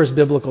the first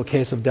biblical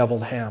case of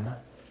deviled ham.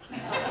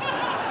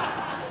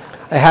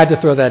 I had to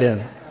throw that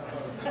in.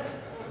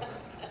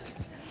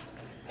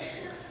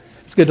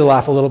 It's good to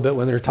laugh a little bit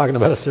when they're talking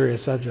about a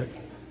serious subject.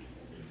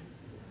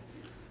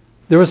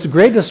 There was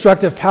great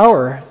destructive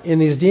power in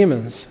these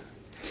demons.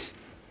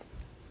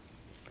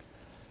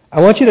 I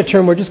want you to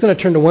turn, we're just going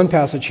to turn to one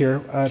passage here.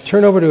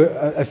 Turn over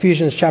to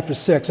Ephesians chapter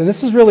 6. And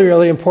this is really,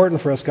 really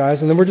important for us,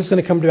 guys. And then we're just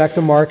going to come back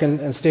to Mark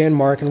and stay in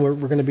Mark, and we're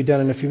going to be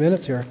done in a few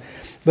minutes here.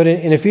 But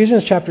in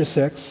Ephesians chapter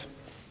 6,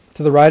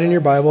 to the right in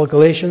your Bible,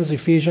 Galatians,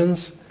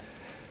 Ephesians,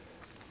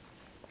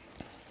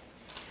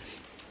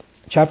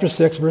 chapter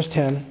 6, verse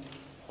 10.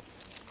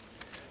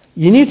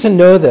 You need to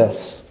know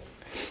this,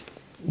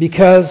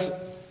 because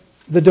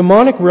the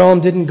demonic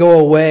realm didn't go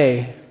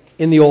away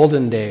in the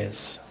olden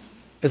days.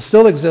 It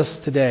still exists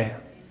today.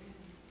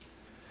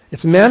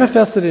 It's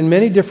manifested in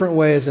many different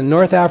ways. In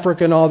North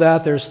Africa and all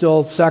that, they're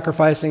still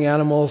sacrificing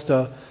animals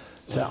to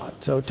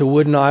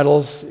wooden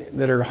idols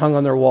that are hung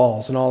on their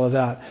walls and all of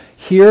that.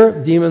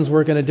 Here, demons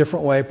work in a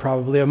different way,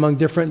 probably, among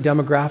different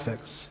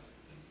demographics.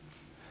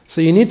 So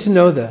you need to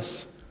know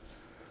this.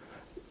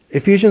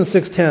 Ephesians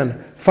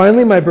 6:10.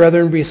 Finally, my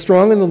brethren, be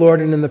strong in the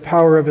Lord and in the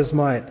power of His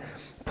might.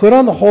 Put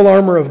on the whole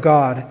armor of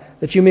God,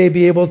 that you may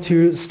be able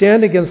to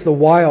stand against the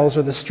wiles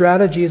or the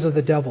strategies of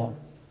the devil.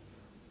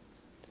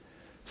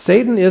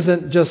 Satan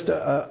isn't just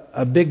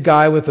a big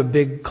guy with a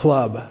big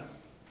club.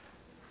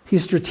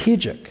 He's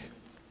strategic.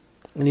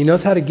 And he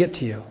knows how to get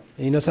to you.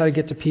 And he knows how to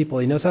get to people.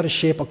 He knows how to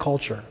shape a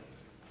culture.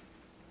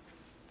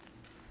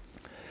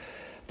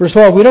 Verse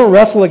 12, we don't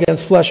wrestle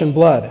against flesh and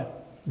blood.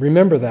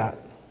 Remember that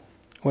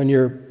when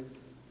you're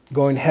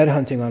going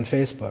headhunting on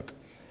Facebook.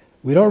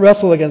 We don't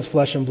wrestle against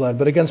flesh and blood,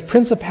 but against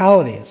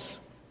principalities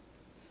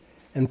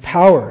and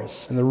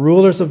powers and the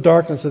rulers of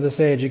darkness of this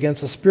age,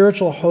 against the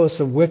spiritual hosts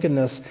of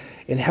wickedness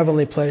in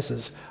heavenly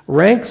places.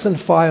 Ranks and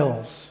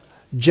files,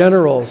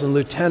 generals and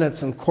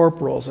lieutenants and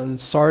corporals and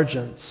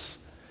sergeants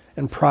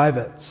and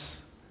privates.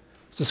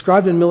 It's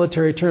described in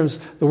military terms.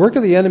 The work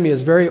of the enemy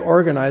is very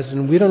organized,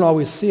 and we don't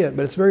always see it,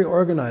 but it's very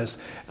organized.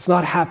 It's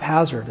not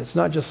haphazard. It's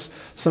not just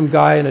some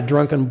guy in a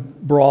drunken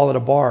brawl at a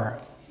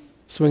bar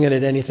swinging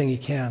at anything he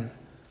can.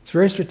 It's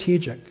very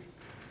strategic.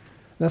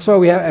 That's why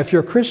we have, if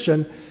you're a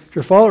Christian, if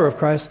you're a follower of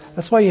Christ,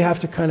 that's why you have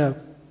to kind of,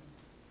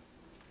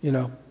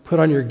 put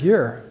on your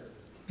gear.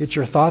 Get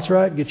your thoughts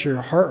right, get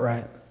your heart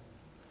right.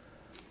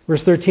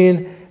 Verse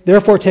 13,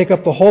 therefore take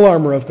up the whole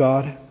armor of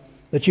God,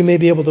 that you may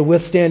be able to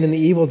withstand in the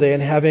evil day,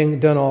 and having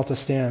done all to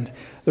stand.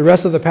 The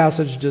rest of the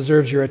passage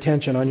deserves your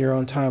attention on your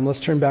own time. Let's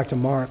turn back to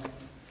Mark.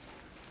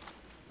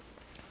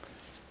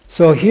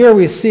 So here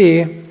we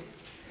see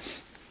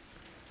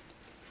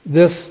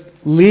this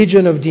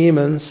legion of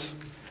demons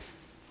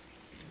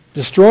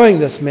destroying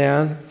this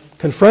man,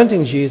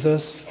 confronting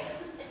Jesus,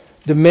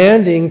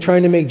 demanding,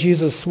 trying to make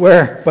Jesus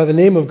swear by the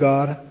name of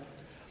God.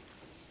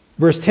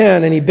 Verse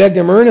 10, and he begged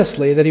him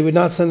earnestly that he would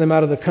not send them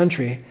out of the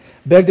country.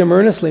 Begged him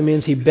earnestly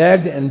means he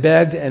begged and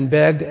begged and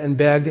begged and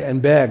begged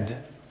and begged.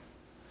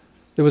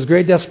 There was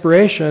great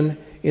desperation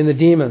in the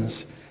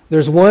demons.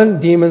 There's one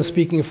demon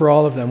speaking for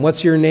all of them.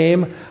 What's your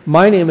name?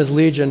 My name is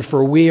Legion,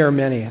 for we are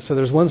many. So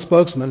there's one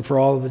spokesman for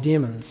all of the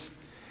demons.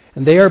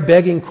 And they are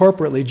begging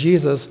corporately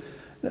Jesus.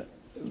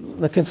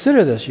 Now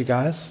consider this, you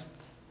guys.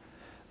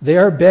 They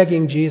are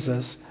begging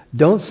Jesus,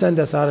 don't send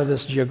us out of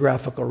this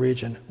geographical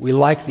region. We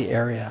like the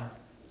area.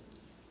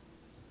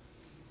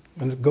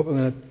 I'm going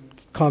to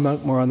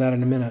comment more on that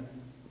in a minute.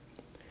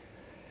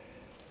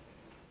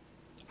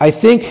 I'm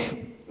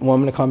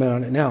going to comment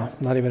on it now,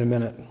 not even a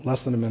minute,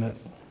 less than a minute.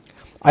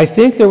 I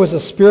think there was a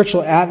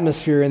spiritual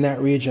atmosphere in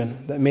that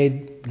region that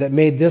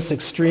made this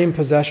extreme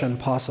possession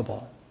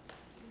possible.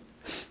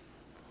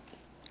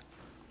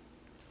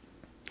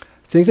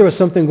 I think there was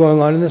something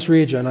going on in this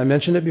region. I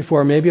mentioned it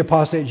before, maybe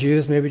apostate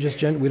Jews, maybe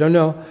just we don't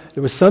know.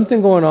 There was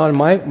something going on, in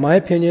my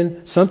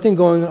opinion, something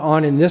going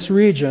on in this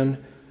region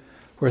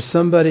where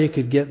somebody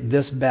could get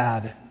this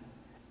bad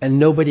and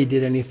nobody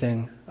did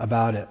anything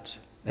about it,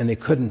 and they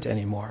couldn't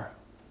anymore.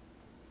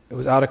 It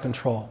was out of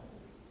control.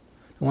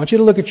 I want you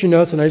to look at your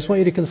notes, and I just want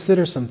you to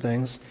consider some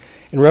things.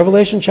 In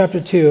Revelation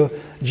chapter 2,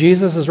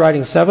 Jesus is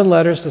writing 7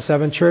 letters to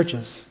 7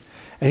 churches.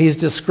 And he's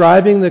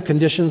describing the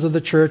conditions of the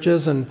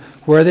churches and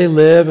where they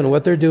live and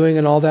what they're doing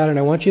and all that. And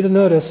I want you to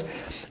notice,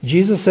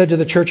 Jesus said to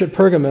the church at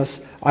Pergamos,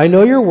 I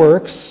know your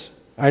works.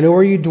 I know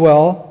where you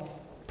dwell.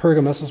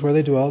 Pergamos is where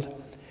they dwelled.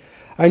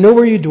 I know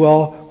where you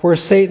dwell, where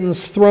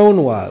Satan's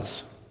throne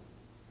was.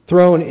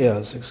 Throne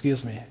is,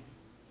 excuse me.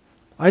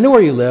 I know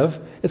where you live.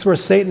 It's where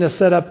Satan has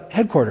set up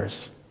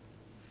headquarters.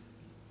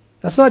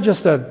 That's not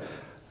just a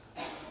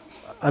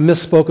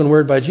misspoken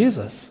word by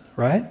Jesus,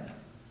 right?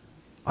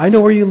 I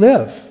know where you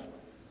live.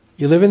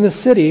 You live in this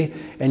city,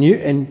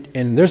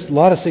 and there's a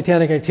lot of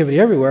satanic activity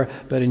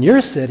everywhere, but in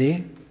your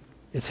city,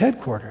 it's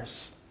headquarters.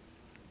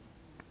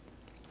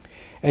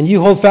 And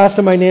you hold fast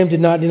to my name, did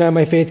not deny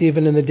my faith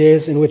even in the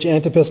days in which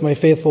Antipas, my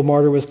faithful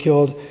martyr, was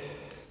killed,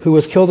 who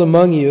was killed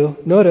among you.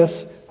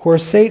 Notice, where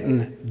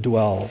Satan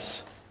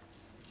dwells.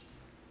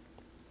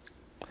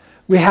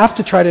 We have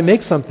to try to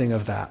make something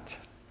of that.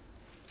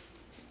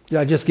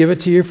 I just give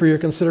it to you for your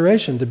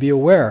consideration, to be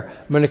aware.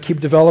 I'm going to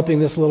keep developing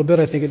this a little bit.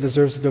 I think it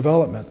deserves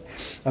development.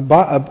 A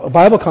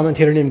Bible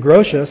commentator named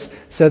Grotius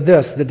said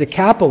this, the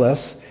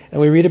Decapolis, and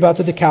we read about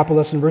the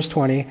Decapolis in verse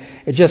 20,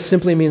 it just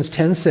simply means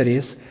 10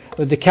 cities.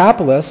 The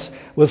Decapolis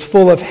was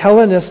full of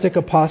Hellenistic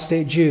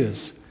apostate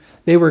Jews.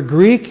 They were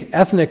Greek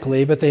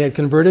ethnically, but they had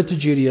converted to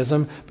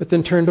Judaism, but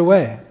then turned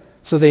away.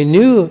 So they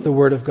knew the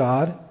Word of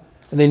God,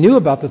 and they knew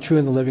about the true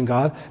and the living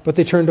God, but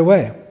they turned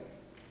away.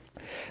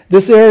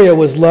 This area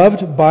was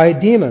loved by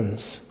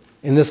demons,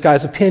 in this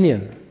guy's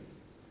opinion.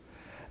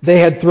 They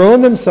had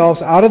thrown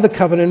themselves out of the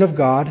covenant of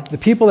God. The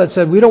people that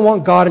said, we don't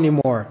want God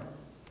anymore.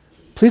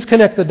 Please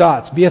connect the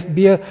dots. Be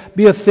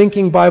a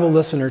thinking Bible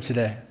listener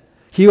today.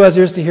 He who has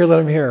ears to hear, let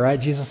him hear, right?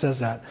 Jesus says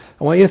that.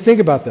 I want you to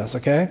think about this,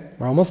 okay?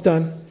 We're almost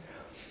done.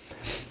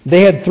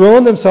 They had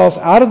thrown themselves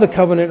out of the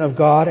covenant of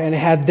God and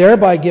had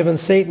thereby given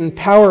Satan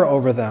power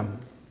over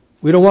them.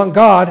 We don't want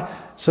God,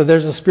 so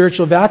there's a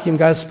spiritual vacuum.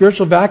 Guys,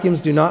 spiritual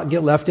vacuums do not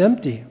get left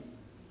empty.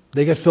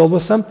 They get filled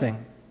with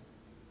something.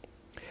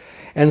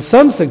 And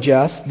some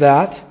suggest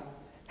that,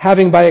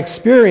 having by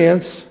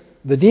experience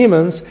the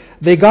demons,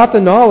 they got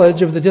the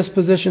knowledge of the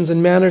dispositions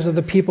and manners of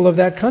the people of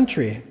that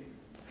country.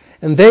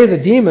 And they, the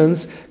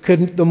demons,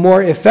 could the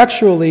more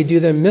effectually do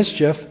them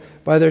mischief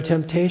by their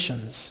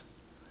temptations.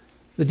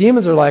 The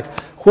demons are like,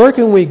 where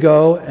can we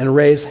go and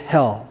raise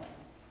hell?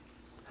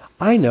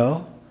 I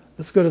know.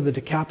 Let's go to the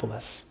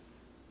Decapolis.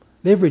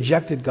 They've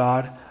rejected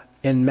God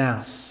en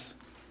masse.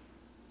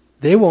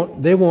 They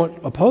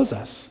won't oppose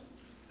us.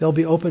 They'll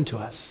be open to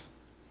us.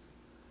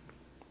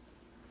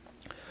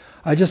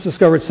 I just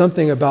discovered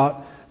something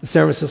about the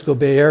San Francisco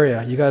Bay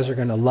Area. You guys are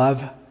going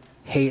to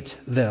hate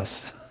this.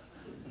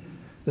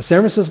 The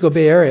San Francisco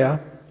Bay Area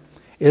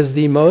is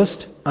the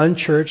most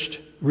unchurched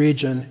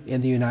region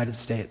in the United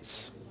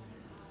States.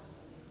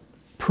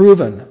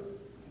 Proven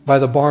by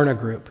the Barna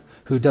Group,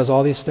 who does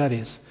all these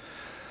studies.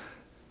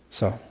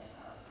 So,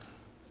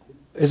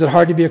 is it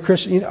hard to be a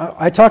Christian?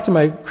 I talked to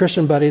my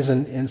Christian buddies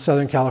in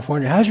Southern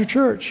California. How's your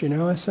church?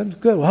 I said,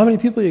 good. Well, how many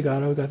people you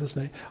got? Oh, we got this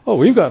many. Oh,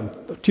 we've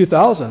got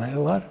 2,000. I had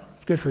a lot.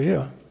 Good for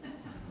you.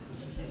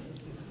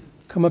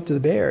 Come up to the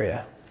Bay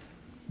Area,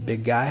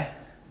 big guy.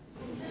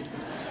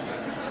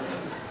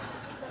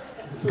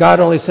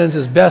 God only sends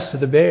His best to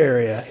the Bay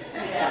Area.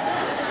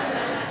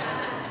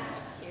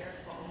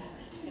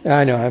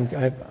 I know.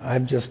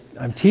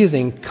 I'm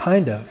teasing,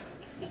 kind of.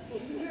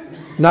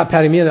 Not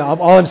patting me on the back.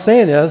 All I'm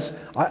saying is,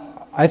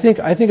 I think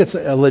it's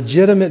a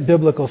legitimate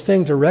biblical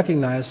thing to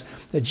recognize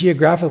that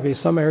geographically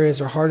some areas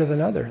are harder than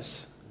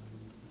others.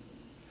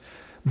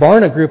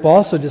 Barna Group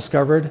also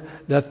discovered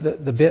that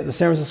the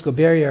San Francisco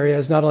Bay Area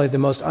is not only the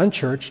most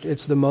unchurched,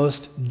 it's the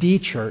most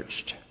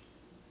de-churched.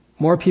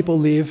 More people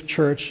leave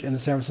church in the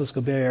San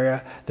Francisco Bay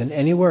Area than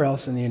anywhere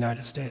else in the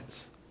United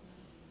States.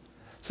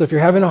 So if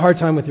you're having a hard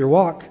time with your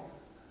walk,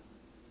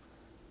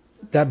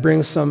 that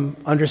brings some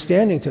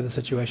understanding to the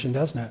situation,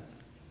 doesn't it?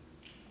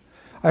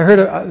 I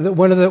heard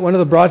one of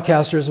the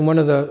broadcasters and one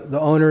of the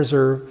owners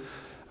or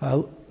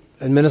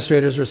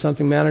administrators or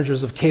something,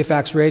 managers of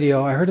KFAX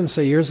Radio, I heard him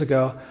say years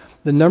ago,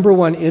 the number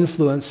one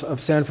influence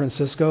of San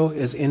Francisco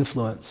is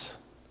influence.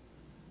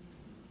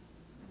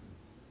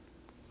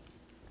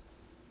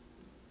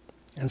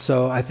 And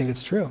so I think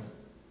it's true.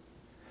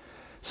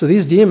 So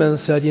these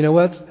demons said, you know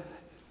what?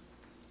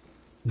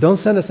 Don't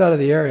send us out of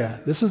the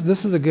area. This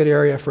is a good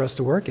area for us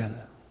to work in.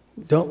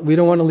 We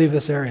don't want to leave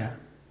this area.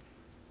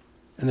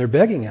 And they're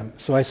begging him.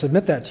 So I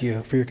submit that to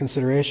you for your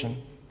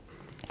consideration.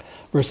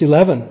 Verse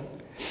 11.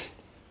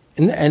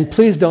 And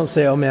please don't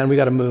say, oh man, we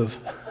got to move.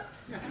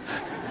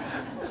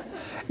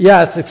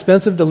 Yeah, it's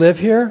expensive to live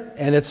here,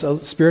 and it's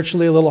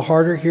spiritually a little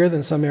harder here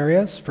than some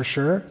areas, for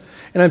sure.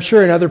 And I'm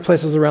sure in other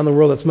places around the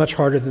world it's much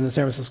harder than the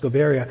San Francisco Bay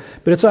Area.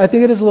 But I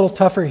think it is a little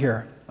tougher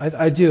here.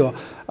 I do.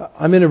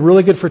 I'm in a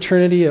really good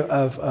fraternity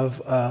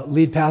of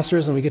lead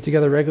pastors, and we get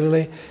together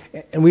regularly.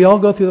 And we all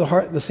go through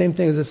the same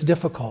thing. It's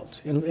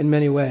difficult in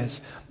many ways.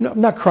 I'm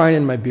not crying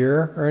in my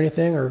beer or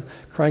anything, or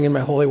crying in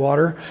my holy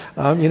water.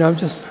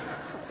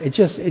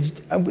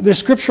 There's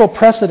scriptural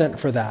precedent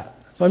for that.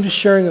 So I'm just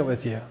sharing it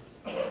with you.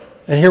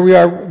 And here we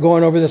are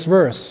going over this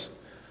verse.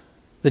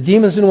 The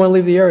demons didn't want to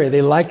leave the area.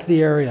 They liked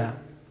the area.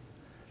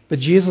 But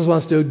Jesus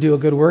wants to do a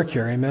good work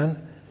here,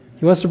 amen?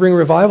 He wants to bring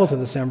revival to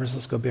the San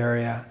Francisco Bay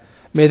Area.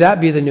 May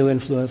that be the new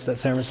influence that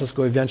San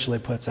Francisco eventually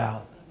puts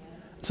out.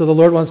 So the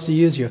Lord wants to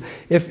use you.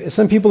 If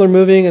some people are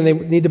moving and they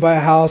need to buy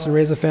a house and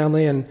raise a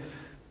family, and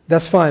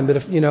that's fine.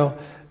 But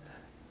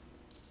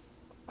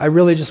I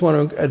really just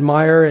want to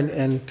admire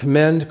and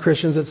commend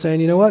Christians that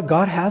saying, you know what,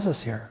 God has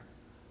us here.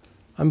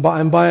 I'm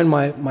buying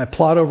my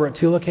plot over at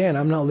Tula Cay, and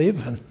I'm not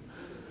leaving.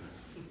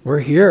 We're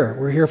here.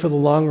 We're here for the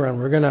long run.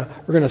 We're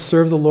gonna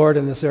serve the Lord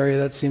in this area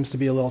that seems to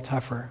be a little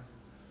tougher.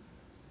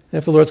 And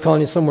if the Lord's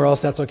calling you somewhere else,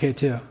 that's okay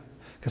too.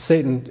 Because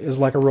Satan is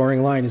like a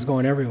roaring lion. He's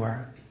going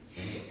everywhere.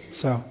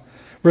 So,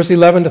 verse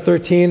 11 to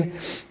 13.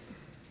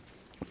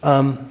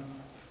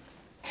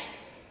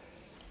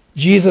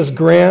 Jesus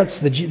grants,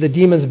 the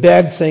demons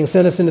begged, saying,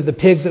 send us into the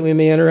pigs that we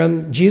may enter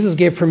them. Jesus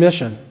gave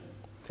permission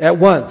at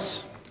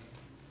once.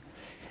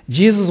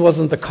 Jesus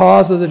wasn't the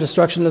cause of the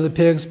destruction of the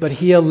pigs, but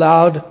he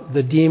allowed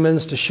the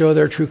demons to show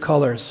their true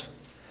colors.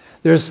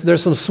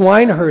 There's some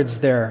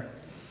swineherds there.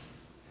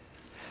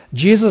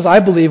 Jesus, I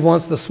believe,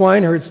 wants the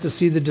swineherds to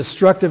see the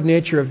destructive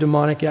nature of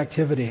demonic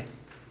activity.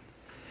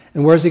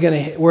 And where's it going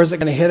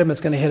to hit him?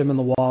 It's going to hit him in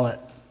the wallet.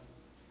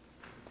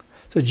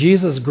 So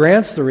Jesus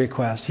grants the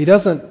request. He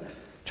doesn't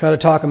try to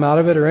talk him out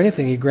of it or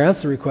anything. He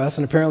grants the request,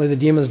 and apparently the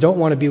demons don't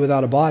want to be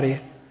without a body.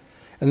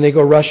 And they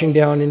go rushing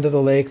down into the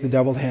lake, the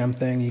deviled ham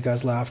thing. You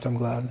guys laughed, I'm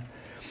glad.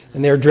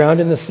 And they're drowned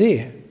in the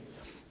sea.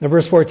 Now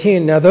verse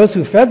 14, now those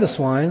who fed the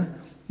swine,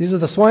 these are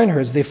the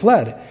swineherds, they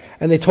fled.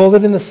 And they told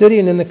it in the city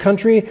and in the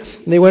country,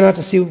 and they went out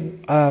to see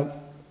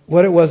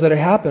what it was that had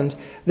happened.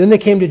 Then they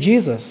came to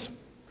Jesus.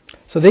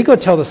 So they go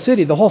tell the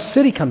city. The whole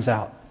city comes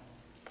out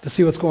to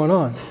see what's going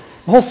on.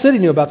 The whole city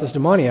knew about this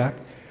demoniac.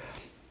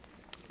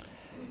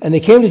 And they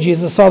came to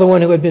Jesus, saw the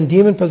one who had been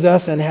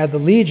demon-possessed and had the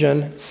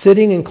legion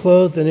sitting and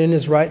clothed and in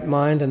his right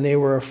mind, and they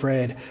were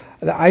afraid.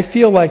 I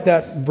feel like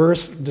that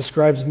verse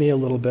describes me a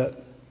little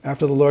bit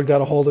after the Lord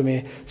got a hold of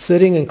me,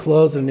 sitting and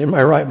clothed and in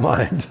my right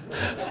mind.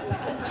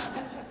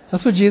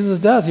 That's what Jesus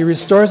does. He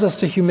restores us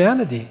to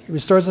humanity. He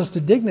restores us to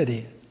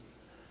dignity.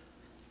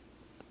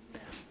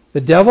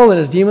 The devil and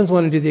his demons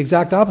want to do the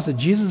exact opposite.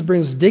 Jesus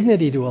brings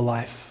dignity to a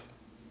life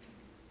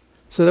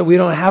so that we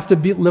don't have to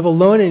live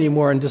alone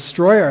anymore and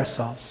destroy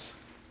ourselves.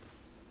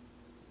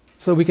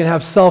 So we can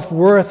have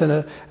self-worth and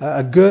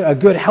a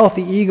good,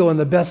 healthy ego in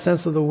the best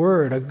sense of the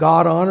word, a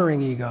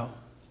God-honoring ego.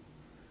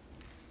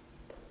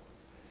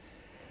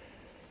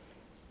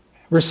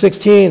 Verse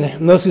 16,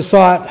 and those who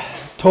saw it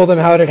told them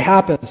how it had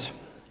happened.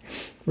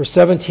 Verse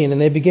 17, and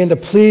they began to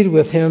plead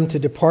with him to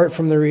depart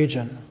from the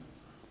region.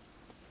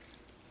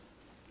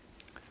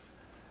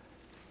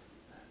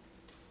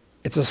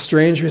 It's a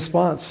strange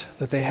response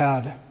that they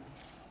had. I'm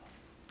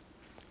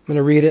going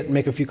to read it and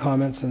make a few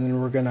comments, and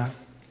then we're going to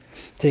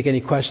take any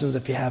questions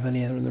if you have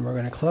any, and then we're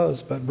going to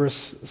close. But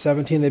verse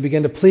 17, they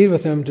began to plead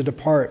with him to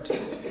depart.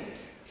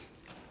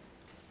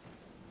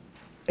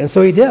 And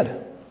so he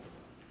did.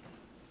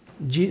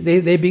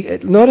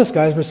 Notice,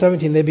 guys, verse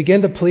 17, they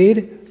began to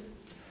plead.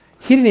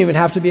 He didn't even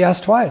have to be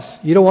asked twice.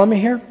 You don't want me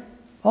here?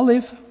 I'll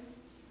leave.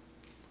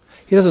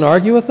 He doesn't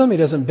argue with them. He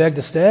doesn't beg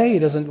to stay. He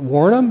doesn't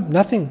warn them.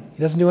 Nothing.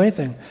 He doesn't do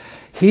anything.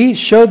 He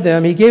showed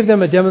them, he gave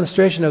them a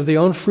demonstration of the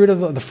fruit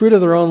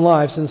of their own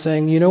lives, and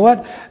saying, you know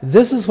what?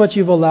 This is what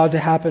you've allowed to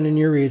happen in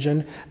your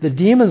region. The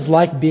demons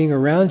like being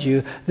around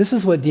you. This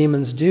is what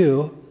demons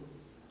do.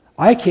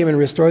 I came and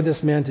restored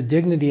this man to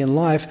dignity and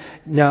life.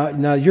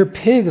 Now your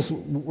pigs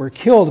were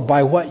killed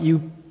by what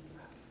you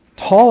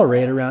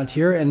tolerate around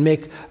here and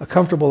make a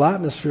comfortable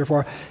atmosphere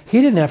for.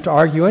 He didn't have to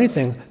argue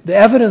anything. The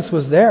evidence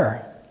was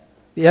there.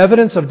 The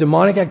evidence of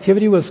demonic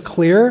activity was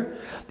clear.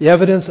 The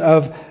evidence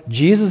of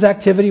Jesus'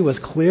 activity was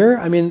clear.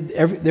 I mean,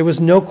 there was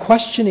no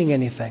questioning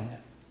anything.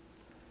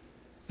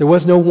 There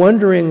was no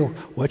wondering,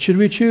 what should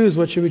we choose?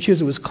 What should we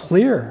choose? It was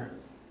clear.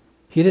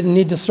 He didn't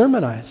need to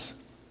sermonize.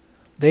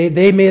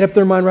 They made up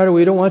their mind right away.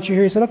 We don't want you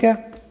here. He said, okay,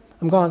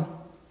 I'm gone.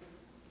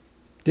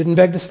 Didn't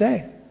beg to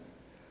stay.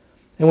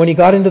 And when he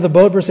got into the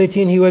boat, verse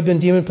 18, he who had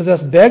been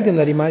demon-possessed begged him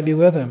that he might be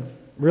with him.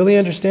 Really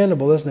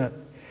understandable, isn't it?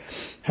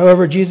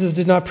 However, Jesus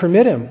did not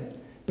permit him,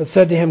 but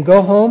said to him,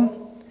 go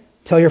home,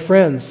 tell your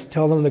friends,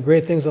 tell them the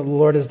great things that the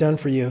Lord has done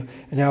for you,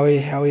 and how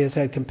he has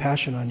had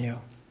compassion on you.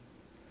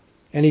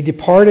 And he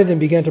departed and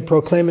began to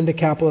proclaim in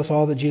Decapolis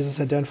all that Jesus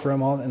had done for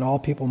him, and all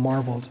people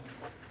marveled.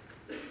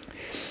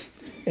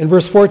 In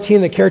verse 14,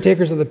 the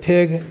caretakers of the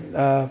pig,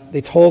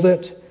 they told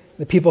it.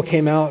 The people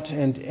came out,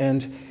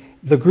 and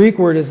the Greek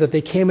word is that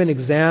they came and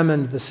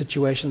examined the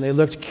situation. They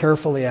looked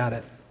carefully at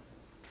it.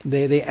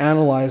 They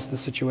analyzed the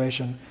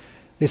situation.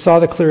 They saw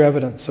the clear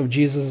evidence of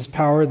Jesus'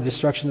 power, the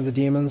destruction of the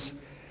demons.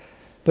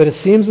 But it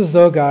seems as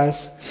though,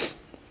 guys,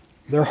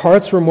 their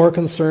hearts were more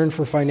concerned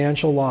for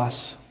financial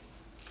loss.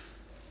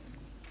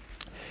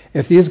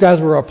 If these guys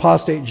were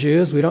apostate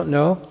Jews, we don't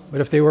know, but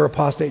if they were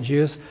apostate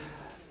Jews,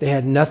 they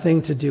had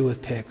nothing to do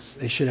with pigs.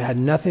 They should have had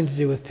nothing to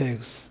do with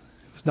pigs.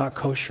 It was not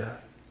kosher.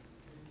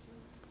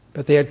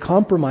 But they had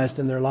compromised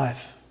in their life.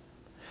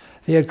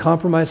 They had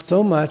compromised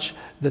so much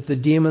that the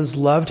demons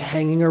loved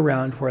hanging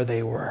around where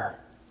they were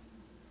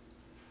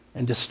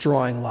and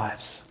destroying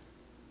lives.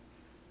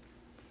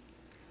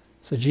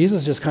 So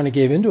Jesus just kind of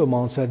gave into them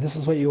all and said, this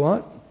is what you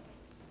want?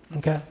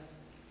 Okay.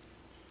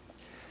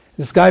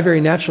 This guy very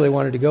naturally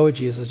wanted to go with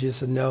Jesus. Jesus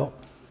said, no,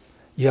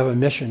 you have a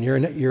mission.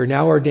 You're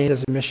now ordained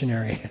as a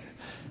missionary.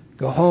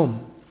 Go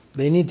home.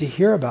 They need to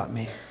hear about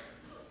me.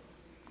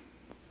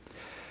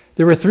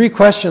 There were 3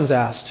 questions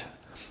asked.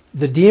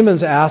 The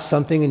demons asked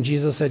something and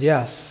Jesus said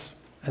yes.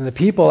 And the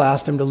people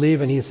asked him to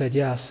leave and he said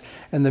yes.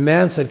 And the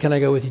man said, can I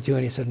go with you too?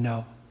 And he said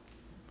no.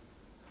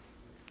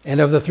 And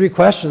of the 3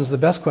 questions, the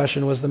best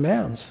question was the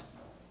man's.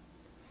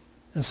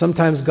 And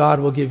sometimes God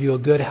will give you a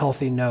good,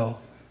 healthy no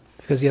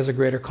because he has a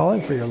greater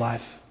calling for your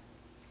life.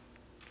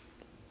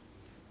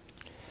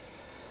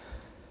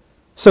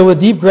 So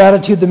with deep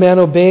gratitude, the man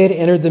obeyed,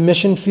 entered the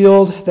mission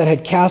field that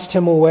had cast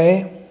him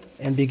away,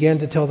 and began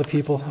to tell the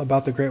people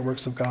about the great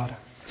works of God.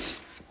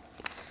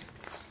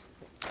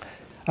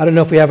 I don't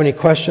know if we have any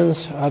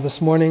questions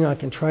this morning. I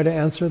can try to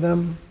answer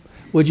them.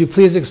 Would you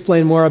please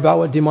explain more about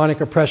what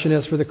demonic oppression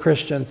is for the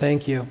Christian?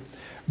 Thank you.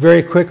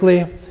 Very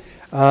quickly,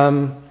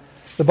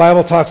 the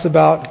Bible talks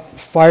about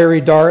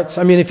fiery darts.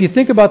 I mean, if you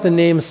think about the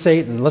name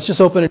Satan, let's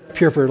just open it up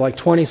here for like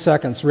 20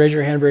 seconds. Raise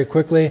your hand very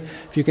quickly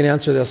if you can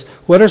answer this.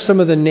 What are some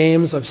of the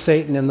names of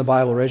Satan in the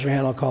Bible? Raise your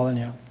hand, I'll call on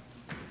you.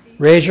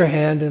 Raise your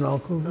hand and I'll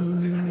call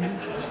on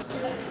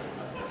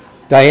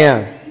you.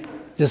 Diane,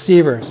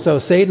 deceiver. So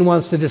Satan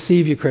wants to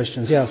deceive you,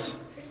 Christians. Yes.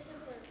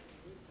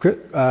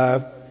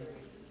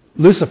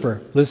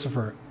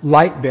 Lucifer,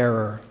 light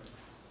bearer.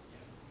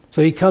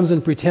 So he comes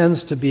and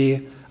pretends to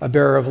be a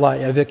bearer of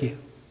light. Yeah, Vicky.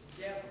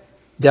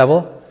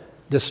 Devil,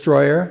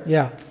 destroyer,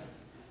 yeah.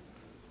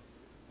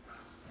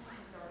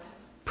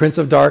 Prince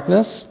of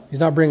darkness,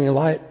 he's not bringing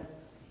light.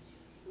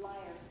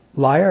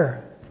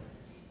 Liar.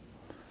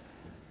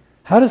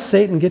 How does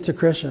Satan get to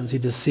Christians? He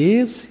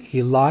deceives,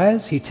 he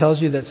lies, he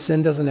tells you that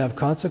sin doesn't have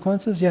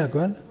consequences. Yeah, go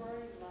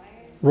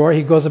ahead.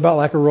 He goes about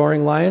like a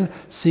roaring lion,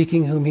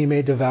 seeking whom he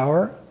may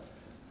devour.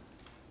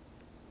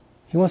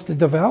 He wants to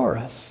devour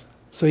us.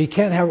 So he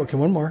can't have... Okay,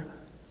 one more.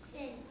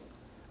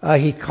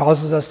 He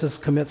causes us to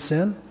commit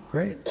sin.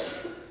 Great.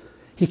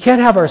 He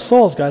can't have our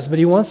souls, guys, but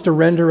he wants to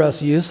render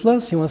us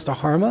useless. He wants to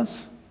harm us.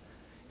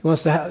 He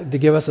wants to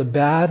give us a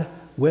bad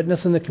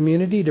witness in the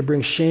community, to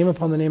bring shame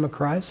upon the name of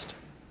Christ.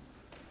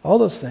 All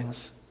those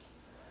things.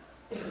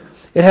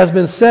 It has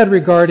been said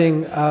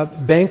regarding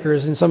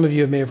bankers, and some of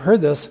you may have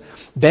heard this,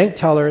 bank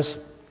tellers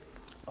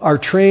are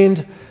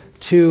trained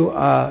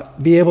to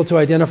be able to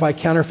identify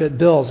counterfeit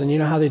bills. And you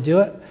know how they do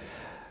it?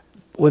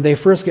 When they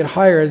first get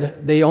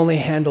hired, they only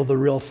handle the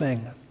real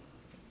thing.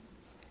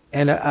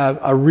 And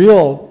a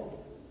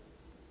real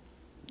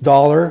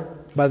dollar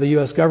by the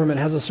U.S. government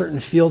has a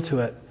certain feel to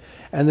it.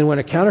 And then when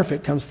a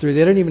counterfeit comes through,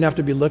 they don't even have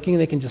to be looking.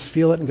 They can just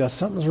feel it and go,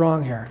 something's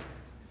wrong here.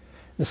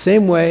 The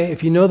same way,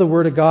 if you know the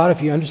Word of God,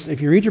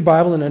 if you read your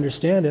Bible and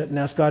understand it and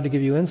ask God to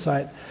give you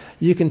insight,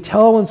 you can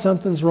tell when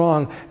something's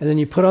wrong, and then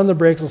you put on the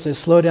brakes and say,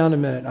 slow down a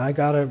minute.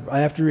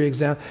 I have to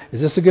re-examine. Is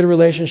this a good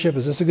relationship?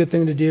 Is this a good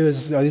thing to do?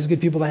 Are these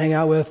good people to hang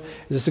out with?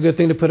 Is this a good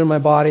thing to put in my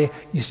body?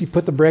 You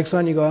put the brakes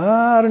on, you go,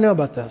 I don't know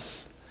about this.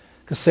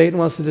 Because Satan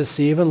wants to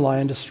deceive and lie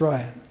and destroy.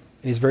 And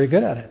he's very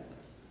good at it.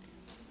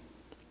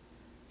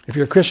 If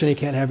you're a Christian, he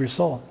can't have your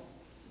soul.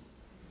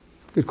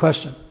 Good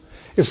question.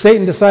 If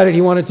Satan decided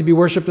he wanted to be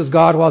worshipped as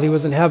God while he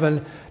was in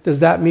heaven, does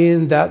that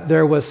mean that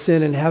there was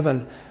sin in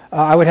heaven?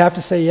 I would have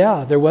to say,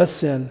 yeah, there was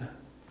sin.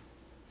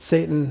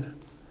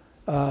 Satan,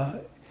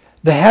 the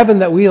heaven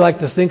that we like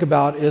to think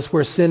about is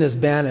where sin is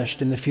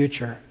banished in the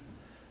future.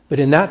 But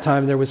in that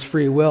time, there was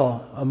free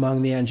will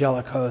among the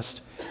angelic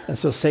host. And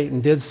so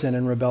Satan did sin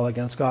and rebel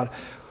against God.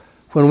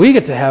 When we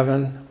get to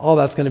heaven, all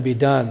that's going to be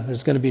done.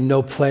 There's going to be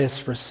no place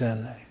for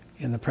sin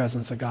in the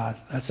presence of God.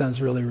 That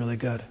sounds really, really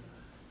good.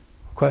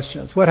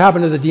 questions. What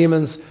happened to the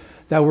demons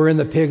that were in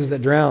the pigs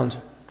that drowned?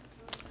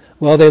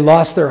 Well, they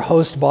lost their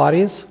host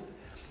bodies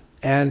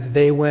and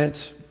they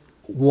went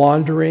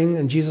wandering,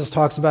 and Jesus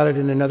talks about it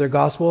in another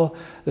gospel,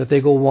 that they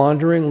go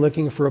wandering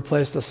looking for a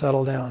place to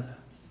settle down.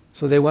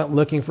 So they went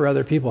looking for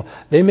other people.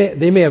 They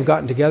may have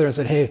gotten together and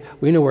said, hey,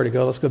 we know where to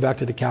go. Let's go back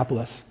to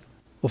Decapolis.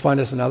 We'll find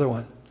us another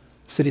one.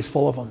 The city's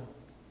full of them.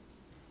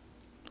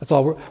 That's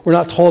all. We're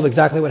not told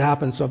exactly what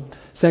happened, so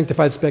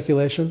sanctified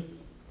speculation.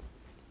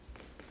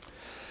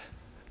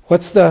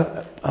 What's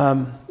the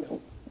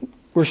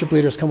worship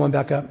leaders, come on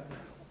back up.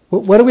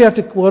 What do we have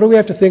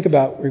to think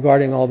about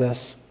regarding all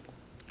this?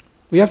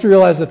 We have to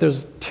realize that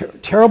there's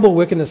terrible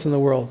wickedness in the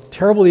world,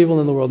 terrible evil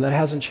in the world, and that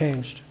hasn't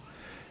changed.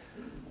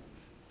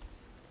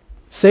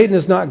 Satan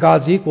is not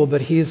God's equal,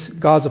 but he's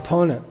God's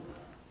opponent.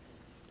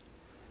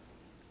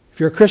 If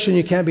you're a Christian,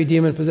 you can't be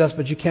demon-possessed,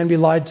 but you can be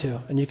lied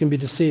to, and you can be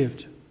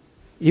deceived.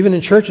 Even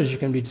in churches, you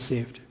can be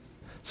deceived.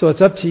 So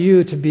it's up to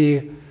you to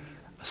be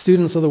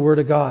students of the Word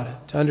of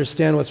God, to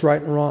understand what's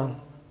right and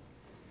wrong.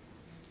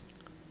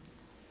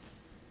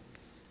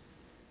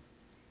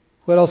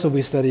 What else have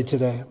we studied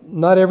today?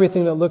 Not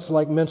everything that looks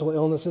like mental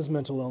illness is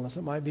mental illness.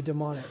 It might be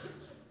demonic.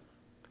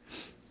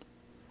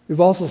 We've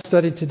also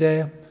studied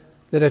today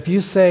that if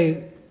you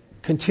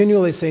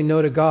continually say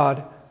no to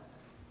God,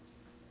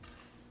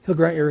 He'll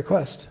grant your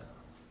request.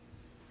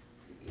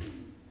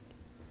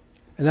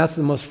 And that's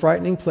the most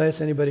frightening place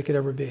anybody could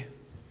ever be,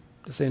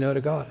 to say no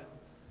to God.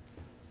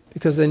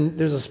 Because then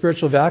there's a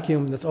spiritual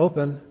vacuum that's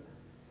open,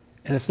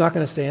 and it's not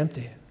going to stay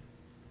empty.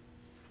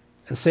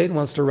 And Satan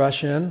wants to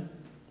rush in,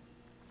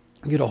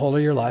 get a hold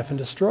of your life, and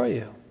destroy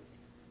you.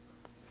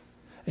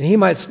 And he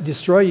might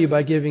destroy you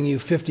by giving you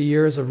 50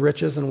 years of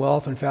riches and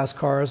wealth and fast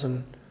cars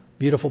and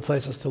beautiful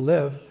places to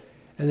live,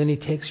 and then he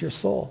takes your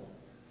soul.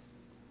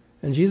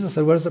 And Jesus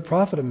said, what does it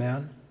profit a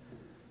man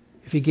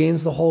if he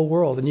gains the whole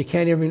world? And you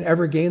can't even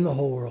ever gain the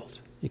whole world.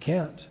 You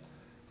can't.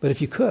 But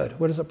if you could,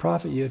 what does it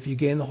profit you if you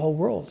gain the whole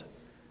world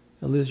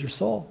and lose your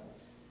soul?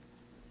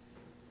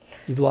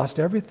 You've lost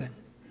everything.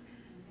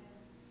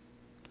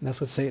 And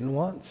that's what Satan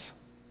wants.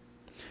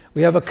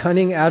 We have a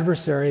cunning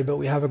adversary, but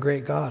we have a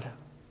great God.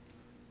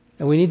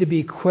 And we need to be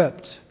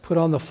equipped, put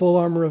on the full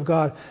armor of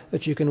God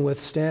that you can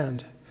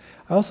withstand.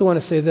 I also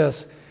want to say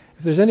this.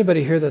 If there's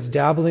anybody here that's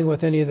dabbling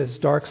with any of this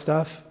dark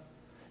stuff,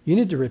 you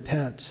need to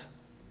repent.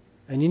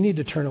 And you need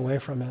to turn away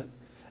from it.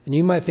 And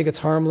you might think it's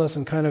harmless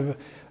and kind of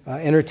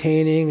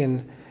entertaining.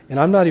 And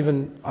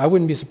I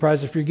wouldn't be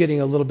surprised if you're getting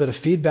a little bit of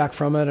feedback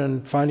from it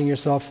and finding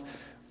yourself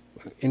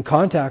in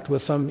contact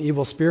with some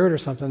evil spirit or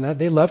something. That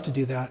they love to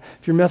do that.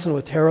 If you're messing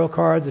with tarot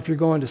cards, if you're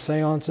going to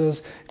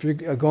seances, if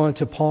you're going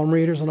to palm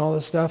readers and all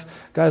this stuff,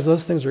 guys,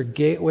 those things are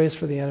gateways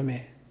for the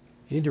enemy.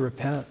 You need to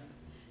repent.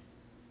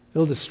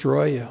 It'll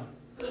destroy you.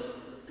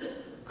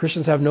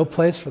 Christians have no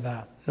place for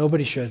that.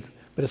 Nobody should,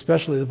 but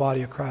especially the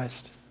body of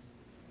Christ.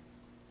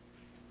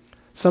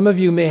 Some of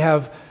you may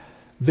have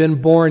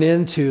been born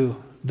into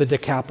the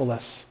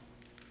Decapolis.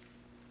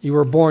 You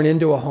were born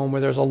into a home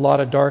where there's a lot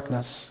of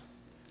darkness.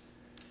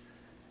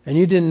 And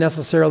you didn't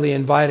necessarily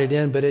invite it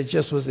in, but it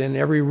just was in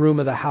every room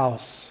of the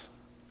house.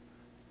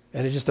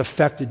 And it just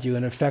affected you.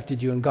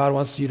 And God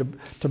wants you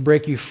to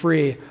break you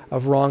free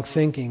of wrong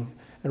thinking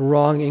and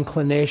wrong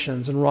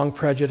inclinations and wrong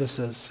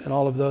prejudices and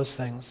all of those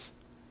things.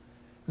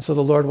 And so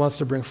the Lord wants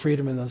to bring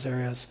freedom in those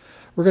areas.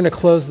 We're going to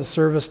close the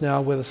service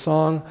now with a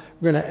song.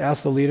 We're going to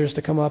ask the leaders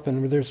to come up,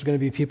 and there's going to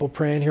be people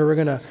praying here. We're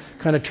going to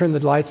kind of turn the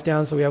lights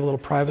down so we have a little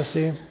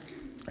privacy.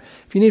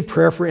 If you need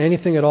prayer for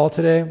anything at all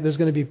today, there's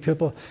going to be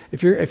people.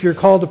 If you're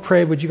called to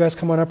pray, would you guys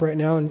come on up right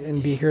now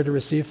and be here to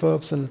receive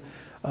folks? And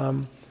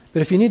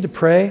but if you need to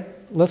pray,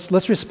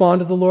 let's respond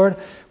to the Lord,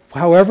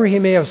 however He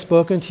may have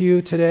spoken to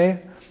you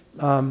today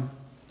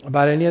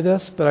about any of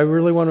this. But I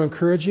really want to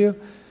encourage you,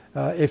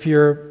 if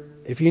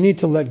you need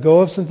to let go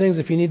of some things,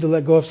 if you need to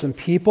let go of some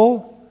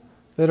people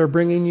that are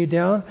bringing you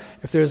down,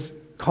 if there's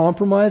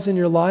compromise in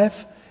your life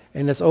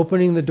and it's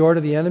opening the door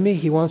to the enemy,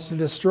 he wants to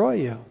destroy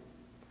you.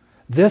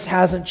 This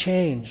hasn't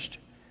changed.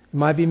 It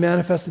might be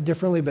manifested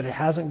differently, but it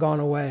hasn't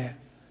gone away.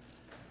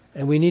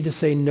 And we need to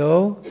say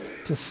no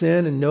to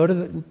sin and no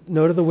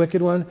to the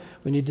wicked one.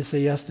 We need to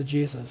say yes to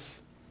Jesus.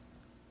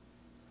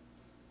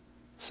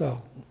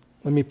 So,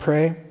 let me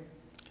pray.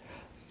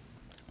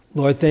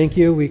 Lord, thank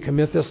you. We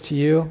commit this to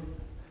you.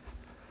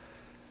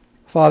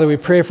 Father, we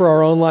pray for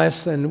our own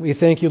lives, and we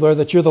thank you, Lord,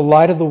 that you're the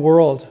light of the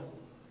world.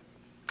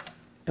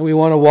 And we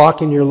want to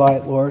walk in your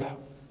light, Lord.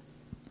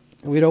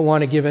 And we don't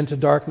want to give in to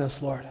darkness,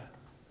 Lord.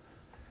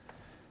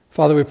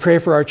 Father, we pray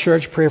for our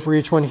church, pray for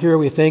each one here.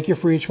 We thank you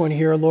for each one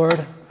here,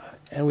 Lord.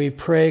 And we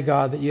pray,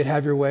 God, that you'd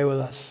have your way with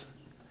us.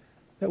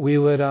 That we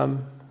would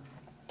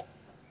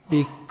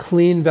be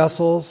clean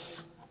vessels,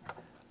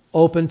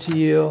 open to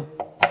you,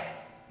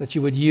 that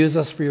you would use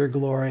us for your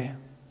glory.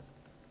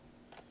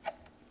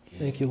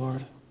 Thank you,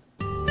 Lord.